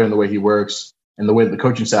him out there and the way he works and the way that the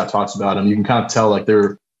coaching staff talks about him, you can kind of tell like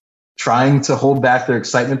they're trying to hold back their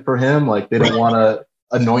excitement for him. Like they don't want to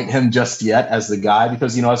anoint him just yet as the guy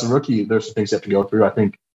because, as a rookie, there's some things you have to go through. I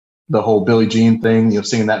think the whole Billie Jean thing,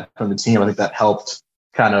 singing that from the team, I think that helped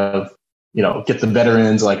kind of, get the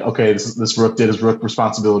veterans like, okay, this Rook did his Rook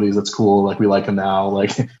responsibilities. That's cool. Like we like him now.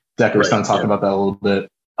 Like Decker's kind of talking about that a little bit.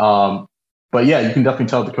 But yeah, you can definitely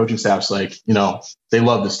tell the coaching staff's like, they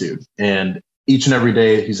love this dude. And each and every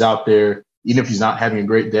day he's out there, even if he's not having a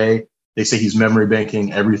great day, they say he's memory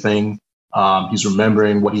banking everything. He's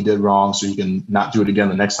remembering what he did wrong so he can not do it again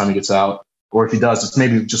the next time he gets out. Or if he does, it's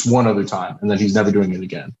maybe just one other time, and then he's never doing it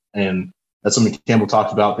again. And that's something Campbell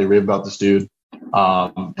talked about. They rave about this dude.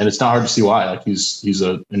 And it's not hard to see why. Like he's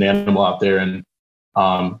an animal out there. And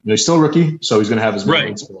he's still a rookie, so he's going to have his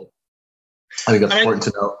moments. Right. I think that's important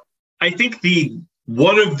to know. I think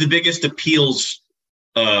one of the biggest appeals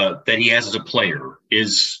that he has as a player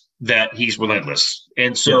is that he's relentless.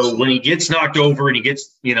 And so when he gets knocked over and he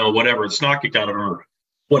gets, whatever, it's not kicked out of him or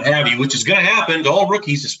what have you, which is going to happen to all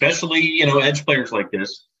rookies, especially, edge players like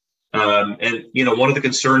this. And one of the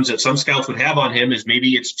concerns that some scouts would have on him is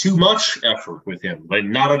maybe it's too much effort with him, like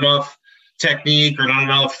not enough technique or not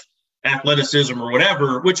enough athleticism or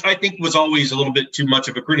whatever, which I think was always a little bit too much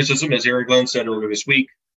of a criticism, as Aaron Glenn said earlier this week.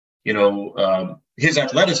 His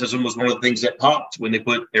athleticism was one of the things that popped when they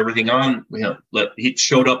put everything on him. He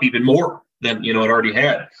showed up even more than, it already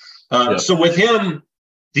had. So with him,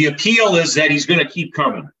 the appeal is that he's going to keep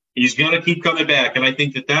coming. He's going to keep coming back. And I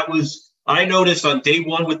think that was, I noticed on day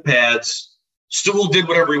one with pads, Sewell did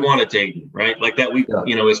whatever he wanted to Aiden, right? Like that week,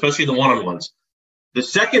 especially the one-on-ones. The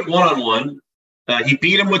second one-on-one, he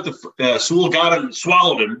beat him with the Sewell got him,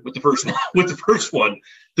 swallowed him with the first one.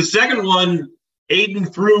 The second one,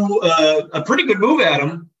 Aiden threw a pretty good move at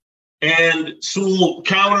him, and Sewell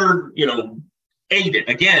countered, Aiden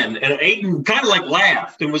again, and Aiden kind of like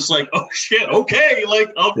laughed and was like, "Oh shit, okay,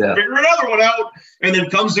 like I'll figure another one out," and then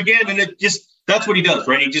comes again, and it just that's what he does,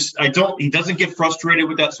 right? He doesn't get frustrated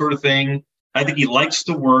with that sort of thing. I think he likes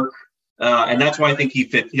to work, and that's why I think he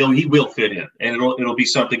will fit in, and it'll be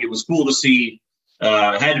something. It was cool to see.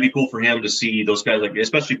 It had to be cool for him to see those guys, like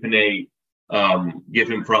especially Panay, give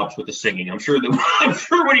him props with the singing. I'm sure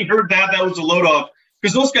when he heard that was a load off,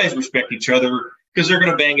 because those guys respect each other, because they're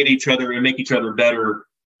going to bang at each other and make each other better.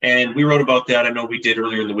 And we wrote about that. I know we did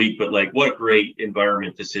earlier in the week, but like, what a great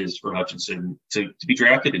environment this is for Hutchinson to be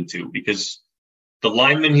drafted into, because the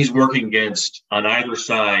linemen he's working against on either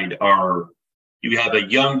side you have a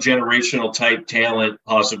young generational type talent,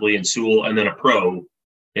 possibly in Sewell, and then a pro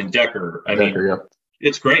in Decker. I mean,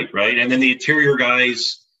 it's great, right? And then the interior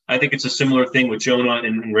guys, I think it's a similar thing with Jonah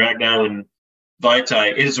and Ragnow and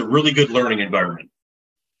Vaitai. It is a really good learning environment.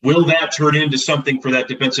 Will that turn into something for that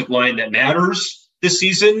defensive line that matters this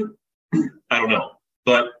season? I don't know,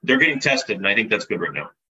 but they're getting tested, and I think that's good right now.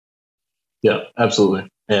 Yeah, absolutely.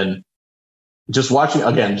 And just watching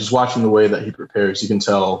the way that he prepares, you can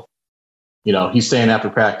tell, he's staying after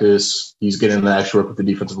practice. He's getting the extra work with the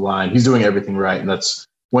defensive line. He's doing everything right. And that's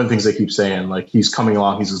one of the things they keep saying, like, he's coming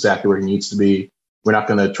along. He's exactly where he needs to be. We're not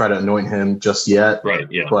going to try to anoint him just yet. Right.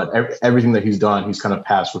 Yeah. But everything that he's done, he's kind of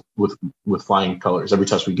passed with flying colors every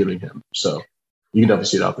touch we're giving him. So you can definitely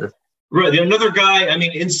see it out there. Right. Another guy, I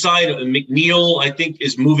mean, inside McNeil, I think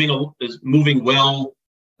is moving well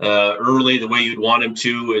early, the way you'd want him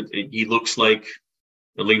to. He looks like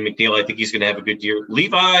Lee McNeil. I think he's going to have a good year.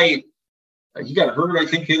 Levi, he got hurt, I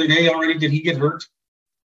think, the other day already. Did he get hurt?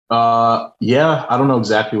 Yeah, I don't know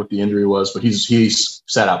exactly what the injury was, but he's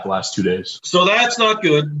sat out the last 2 days. So that's not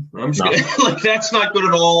good. I'm just like, that's not good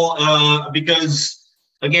at all. Because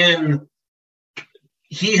again,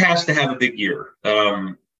 he has to have a big year.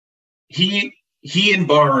 He and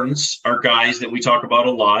Barnes are guys that we talk about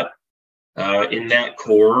a lot in that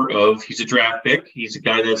core of, he's a draft pick. He's a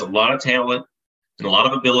guy that has a lot of talent and a lot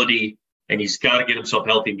of ability, and he's got to get himself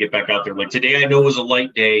healthy and get back out there. Like today, I know was a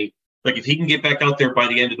light day. Like if he can get back out there by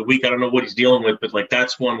the end of the week, I don't know what he's dealing with, but like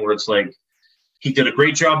that's one where it's like he did a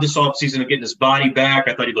great job this offseason of getting his body back.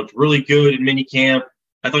 I thought he looked really good in mini camp.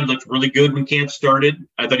 I thought he looked really good when camp started.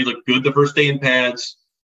 I thought he looked good the first day in pads.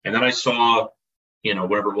 And then I saw,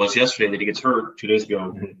 whatever it was yesterday that he gets hurt 2 days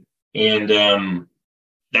ago. And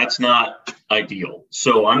that's not ideal.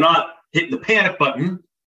 So I'm not hitting the panic button.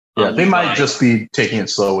 Yeah, they might just be taking it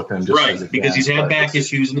slow with him. Just because he's had back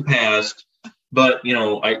issues in the past. But,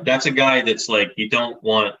 that's a guy that's like, you don't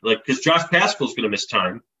want, like, because Josh Paschal's going to miss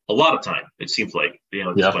time, a lot of time, it seems like.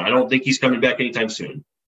 I don't think he's coming back anytime soon,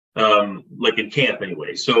 like in camp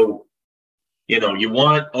anyway. So, you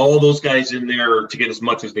want all those guys in there to get as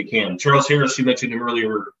much as they can. Charles Harris, you mentioned him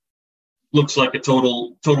earlier, looks like a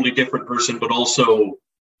totally different person, but also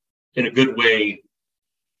in a good way,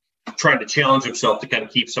 trying to challenge himself to kind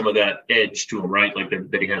of keep some of that edge to him, right? Like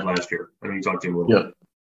that he had last year. I know you talked to him a little bit.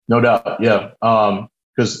 No doubt, yeah.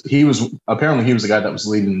 Because he was the guy that was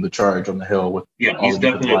leading the charge on the hill with. Yeah, he's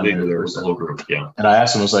definitely a leader there with the whole group. Yeah. And I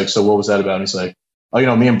asked him, I was like, "So what was that about?" And he's like,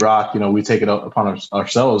 "Oh, me and Brock, we take it upon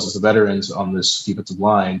ourselves as the veterans on this defensive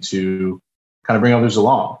line to kind of bring others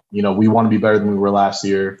along. We want to be better than we were last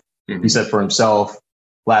year." Mm-hmm. He said for himself,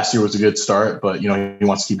 last year was a good start, but he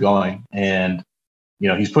wants to keep going, and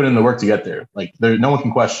he's put in the work to get there. Like no one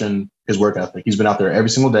can question his work ethic. He's been out there every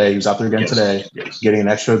single day. He was out there again today, getting an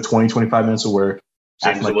extra 20, 25 minutes of work.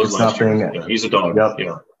 Same like it's nothing. Yeah, he's a dog. Yep.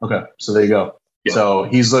 Yeah. Okay. So there you go. Yeah. So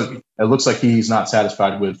it looks like he's not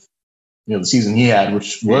satisfied with, the season he had,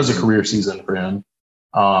 which was a career season for him.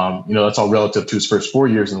 That's all relative to his first 4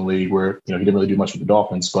 years in the league where, he didn't really do much with the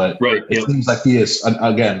Dolphins, but it seems like he is,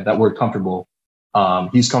 again, that word comfortable.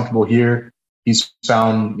 He's comfortable here. He's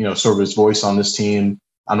found, sort of his voice on this team.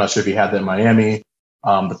 I'm not sure if he had that in Miami.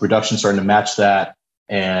 The production starting to match that.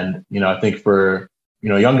 And, I think for,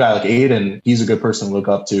 a young guy like Aiden, he's a good person to look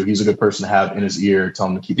up to. He's a good person to have in his ear, tell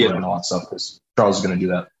him to keep learning all that stuff because Charles is going to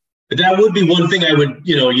do that. But that would be one thing I would,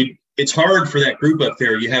 it's hard for that group up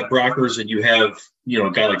there. You have Brockers and you have,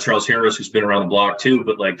 a guy like Charles Harris who's been around the block too.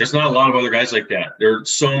 But like, there's not a lot of other guys like that. There are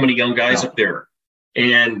so many young guys up there.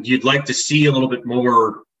 And you'd like to see a little bit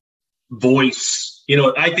more voice.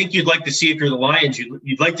 I think you'd like to see, if you're the Lions,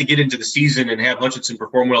 you'd like to get into the season and have Hutchinson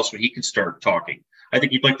perform well so he can start talking. I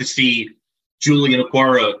think you'd like to see Julian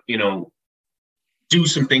Okwara, do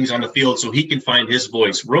some things on the field so he can find his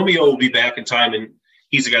voice. Romeo will be back in time, and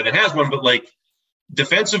he's a guy that has one. But like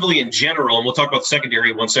defensively in general, and we'll talk about the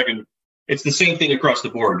secondary in 1 second, it's the same thing across the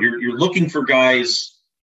board. You're looking for guys,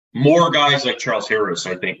 more guys like Charles Harris,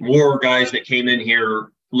 I think, more guys that came in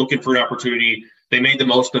here looking for an opportunity. They made the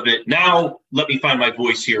most of it. Now let me find my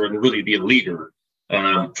voice here and really be a leader.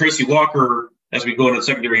 Tracy Walker, as we go into the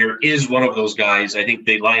secondary here, is one of those guys. I think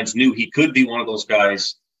the Lions knew he could be one of those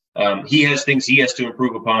guys. He has things he has to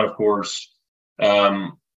improve upon, of course.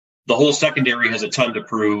 The whole secondary has a ton to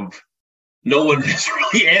prove. No one has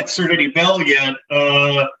really answered any bell yet.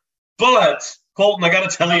 But, Colton, I got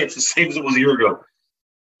to tell you, it's the same as it was a year ago.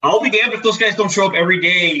 I'll be damned if those guys don't show up every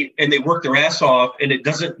day and they work their ass off, and it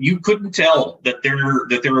doesn't. You couldn't tell that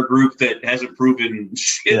they're a group that hasn't proven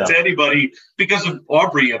shit to anybody because of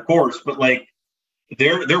Aubrey, of course. But like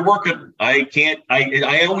they're working.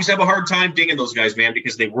 I always have a hard time digging those guys, man,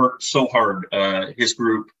 because they work so hard. His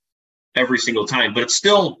group every single time, but it's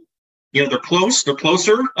still, they're close. They're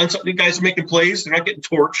closer on some. The guys are making plays. They're not getting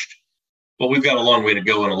torched, but we've got a long way to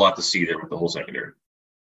go and a lot to see there with the whole secondary.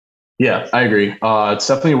 Yeah, I agree. It's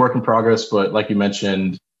definitely a work in progress, but like you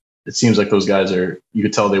mentioned, it seems like those guys you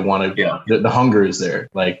could tell they want to, the hunger is there.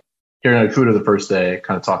 Like hearing Okudah the first day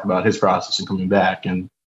kind of talk about his process and coming back, and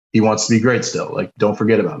he wants to be great still. Like, don't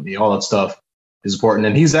forget about me. All that stuff is important.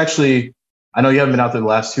 And he's actually, I know you haven't been out there the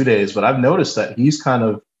last 2 days, but I've noticed that he's kind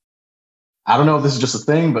of, I don't know if this is just a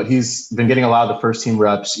thing, but he's been getting a lot of the first team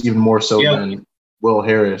reps, even more so than Will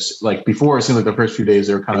Harris. Like before, it seemed like the first few days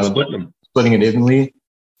they were kind of splitting it evenly.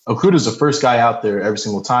 Okudah's the first guy out there every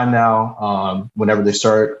single time now. Whenever they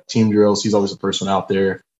start team drills, he's always the first one out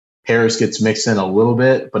there. Harris gets mixed in a little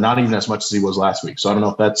bit, but not even as much as he was last week. So I don't know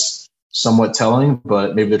if that's somewhat telling,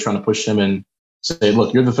 but maybe they're trying to push him and say,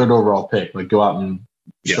 look, you're the third overall pick. Like, go out and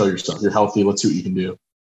show yourself. You're healthy. Let's see what you can do.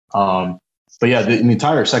 But yeah, the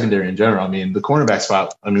entire secondary in general, I mean, the cornerback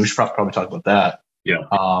spot, I mean, we should probably talk about that. Yeah.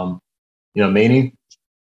 Maney,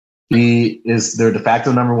 he is their de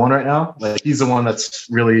facto number one right now. Like, he's the one that's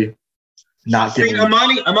really not getting.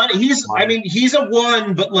 Amani, he's a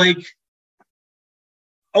one, but like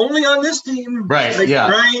only on this team, right? Like, yeah,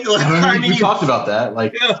 right. Like, we talked about that.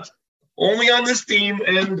 Like, only on this team,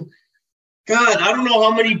 and God, I don't know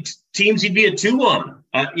how many teams he'd be a 2 on.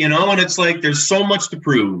 And it's like there's so much to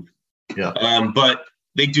prove. Yeah. But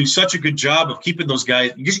they do such a good job of keeping those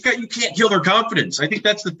guys. You can't kill their confidence. I think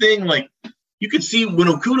that's the thing. Like, you could see when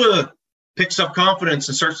Okudah picks up confidence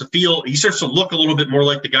and starts to look a little bit more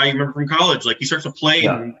like the guy you remember from college. Like, he starts to play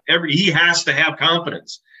and he has to have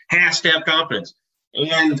confidence.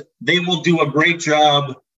 And they will do a great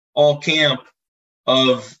job all camp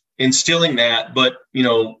of instilling that. But,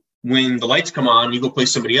 when the lights come on, you go play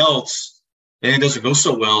somebody else and it doesn't go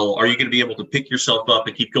so well. Are you going to be able to pick yourself up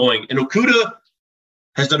and keep going? And Okudah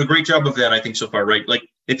has done a great job of that, I think, so far, right? Like,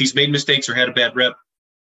 if he's made mistakes or had a bad rep,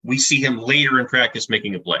 we see him later in practice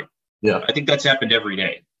making a play. Yeah. I think that's happened every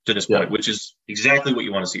day to this point, which is exactly what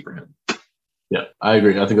you want to see from him. Yeah, I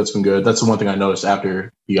agree. I think that's been good. That's the one thing I noticed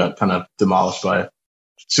after he got kind of demolished by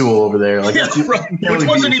Sewell over there. Like, which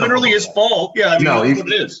wasn't even really his fault. Yeah, that's what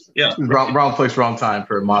it is. Yeah. Wrong place, wrong time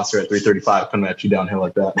for a monster at 335 coming at you downhill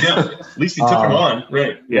like that. Yeah, at least he took him on.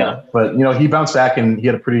 Right. Yeah. But, he bounced back and he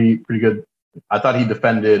had a pretty good – I thought he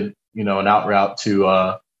defended, an out route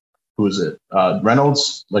to who was it?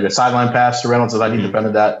 Reynolds, like a sideline pass to Reynolds. I thought he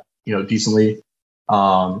defended that, decently.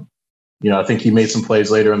 I think he made some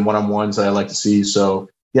plays later in one-on-ones that I like to see. So,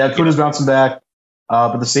 yeah, Okudah's bouncing back.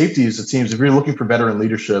 But the safeties, it seems, if you're looking for veteran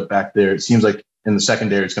leadership back there, it seems like in the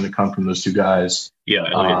secondary it's going to come from those two guys. Yeah,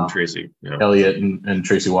 Elliott and Tracy. Yeah. Elliott and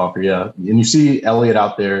Tracy Walker, yeah. And you see Elliott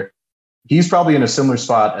out there. He's probably in a similar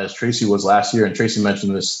spot as Tracy was last year, and Tracy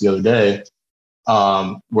mentioned this the other day,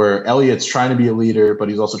 where Elliott's trying to be a leader, but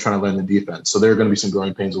he's also trying to learn the defense. So there are going to be some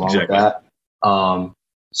growing pains along with that.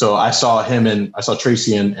 So I saw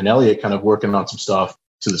Tracy and Elliott kind of working on some stuff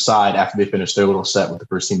to the side after they finished their little set with the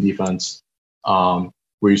first team defense,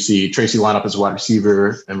 where you see Tracy line up as a wide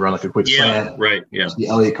receiver and run like a quick slant. Right. Yeah. See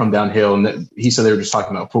Elliott come downhill, and he said they were just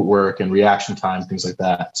talking about footwork and reaction time, things like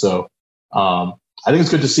that. So I think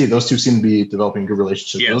it's good to see those two seem to be developing good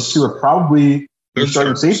relationships. Yes. Those two are probably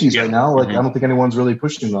starting safeties right now. Like, I don't think anyone's really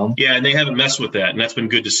pushing them. Yeah, and they haven't messed with that, and that's been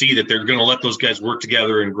good to see that they're going to let those guys work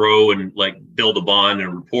together and grow and like build a bond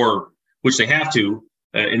and rapport, which they have to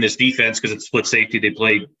in this defense because it's split safety. They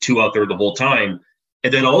play 2 out there the whole time,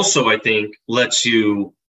 and then also I think lets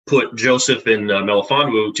you put Joseph and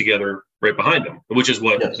Melifonwu together right behind them, which is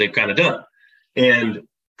what they've kind of done. And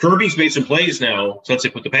Kirby's made some plays now since they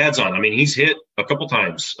put the pads on. I mean, he's hit a couple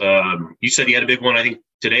times. You said he had a big one, I think,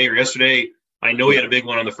 today or yesterday. I know he had a big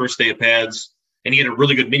one on the first day of pads, and he had a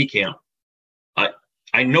really good mini camp.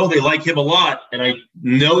 I know they like him a lot, and I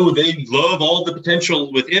know they love all the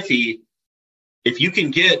potential with Iffy. If you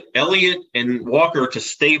can get Elliott and Walker to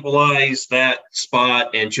stabilize that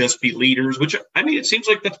spot and just be leaders, which, I mean, it seems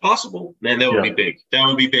like that's possible, man, that would be big. That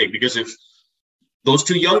would be big because if those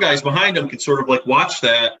 2 young guys behind them could sort of like watch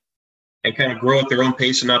that and kind of grow at their own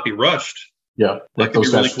pace and not be rushed. Yeah. That could be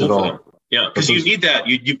really cool for them. Yeah, because you need that.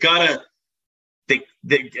 You've got to.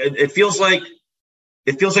 it feels like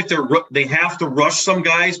they have to rush some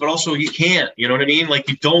guys, but also you can't. You know what I mean? Like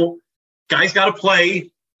guys got to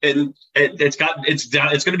play, and it's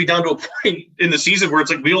going to be down to a point in the season where it's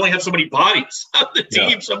like we only have so many bodies on the team.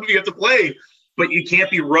 Yeah. Some of you have to play, but you can't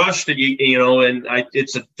be rushed, and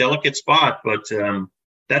it's a delicate spot. But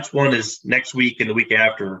that's one is next week and the week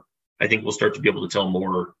after. I think we'll start to be able to tell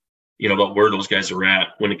more, about where those guys are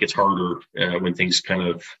at when it gets harder, when things kind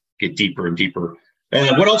of get deeper and deeper.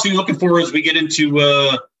 What else are you looking for as we get into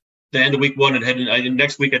the end of week one and heading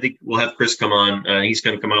next week? I think we'll have Chris come on. He's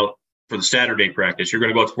going to come out for the Saturday practice. You're going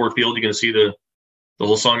to go out to Ford Field. You're going to see the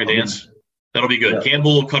whole song and dance. That'll be good. Yeah.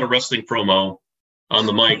 Campbell will cut a wrestling promo on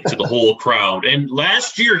the mic to the whole crowd. And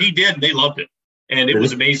last year he did, and they loved it. And it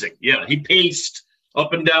was amazing. Yeah, he paced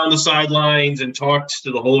up and down the sidelines and talked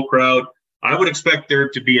to the whole crowd. I would expect there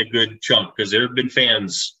to be a good chunk because there have been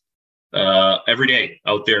fans every day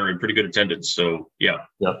out there in pretty good attendance. So,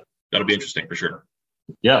 that'll be interesting for sure.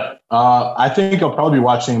 Yeah. I think I'll probably be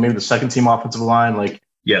watching maybe the second team offensive line.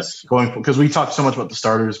 Yes. Because we talked so much about the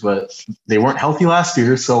starters, but they weren't healthy last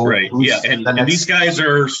year. So, right. Yeah. And these guys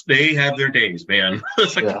they have their days, man.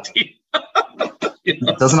 It's like a team.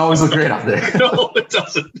 It doesn't always look great out there. No, it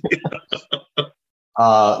doesn't.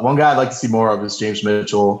 One guy I'd like to see more of is James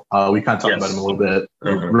Mitchell. We kind of talked about him a little bit,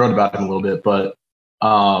 wrote about him a little bit, but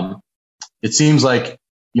it seems like,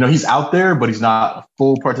 he's out there, but he's not a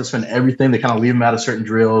full participant in everything. They kind of leave him out of certain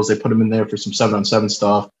drills. They put him in there for some 7-on-7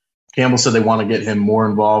 stuff. Campbell said they want to get him more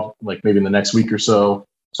involved, like maybe in the next week or so.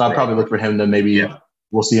 So I'll probably look for him. Then maybe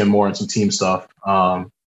we'll see him more in some team stuff.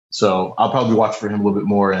 So I'll probably watch for him a little bit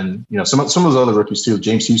more. And, some of those other rookies too.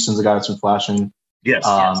 James Houston's a guy that's been flashing. Yes.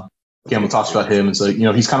 Campbell talks about him. It's like,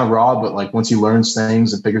 he's kind of raw, but like once he learns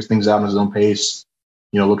things and figures things out in his own pace,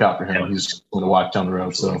 look out for him. Yeah. He's going to watch down the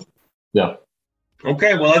road. So, yeah.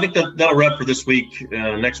 Okay. Well, I think that'll wrap for this week.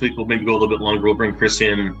 Next week, we'll maybe go a little bit longer. We'll bring Chris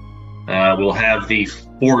in. We'll have the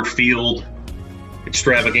Ford Field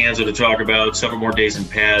extravaganza to talk about, several more days in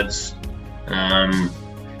pads.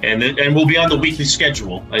 And we'll be on the weekly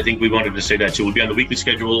schedule. I think we wanted to say that too. We'll be on the weekly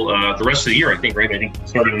schedule the rest of the year, I think, right? I think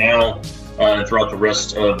starting now throughout the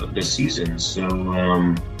rest of the season. So,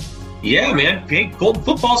 yeah, man. Hey, Colton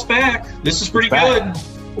football's back. This is pretty good.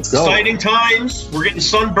 Let's go. Exciting times. We're getting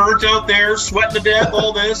sunburnt out there, sweating to death,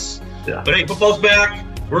 all this. Yeah. But hey, football's back.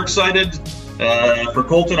 We're excited. For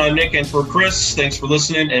Colton, I'm Nick, and for Chris, thanks for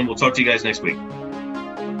listening, and we'll talk to you guys next week.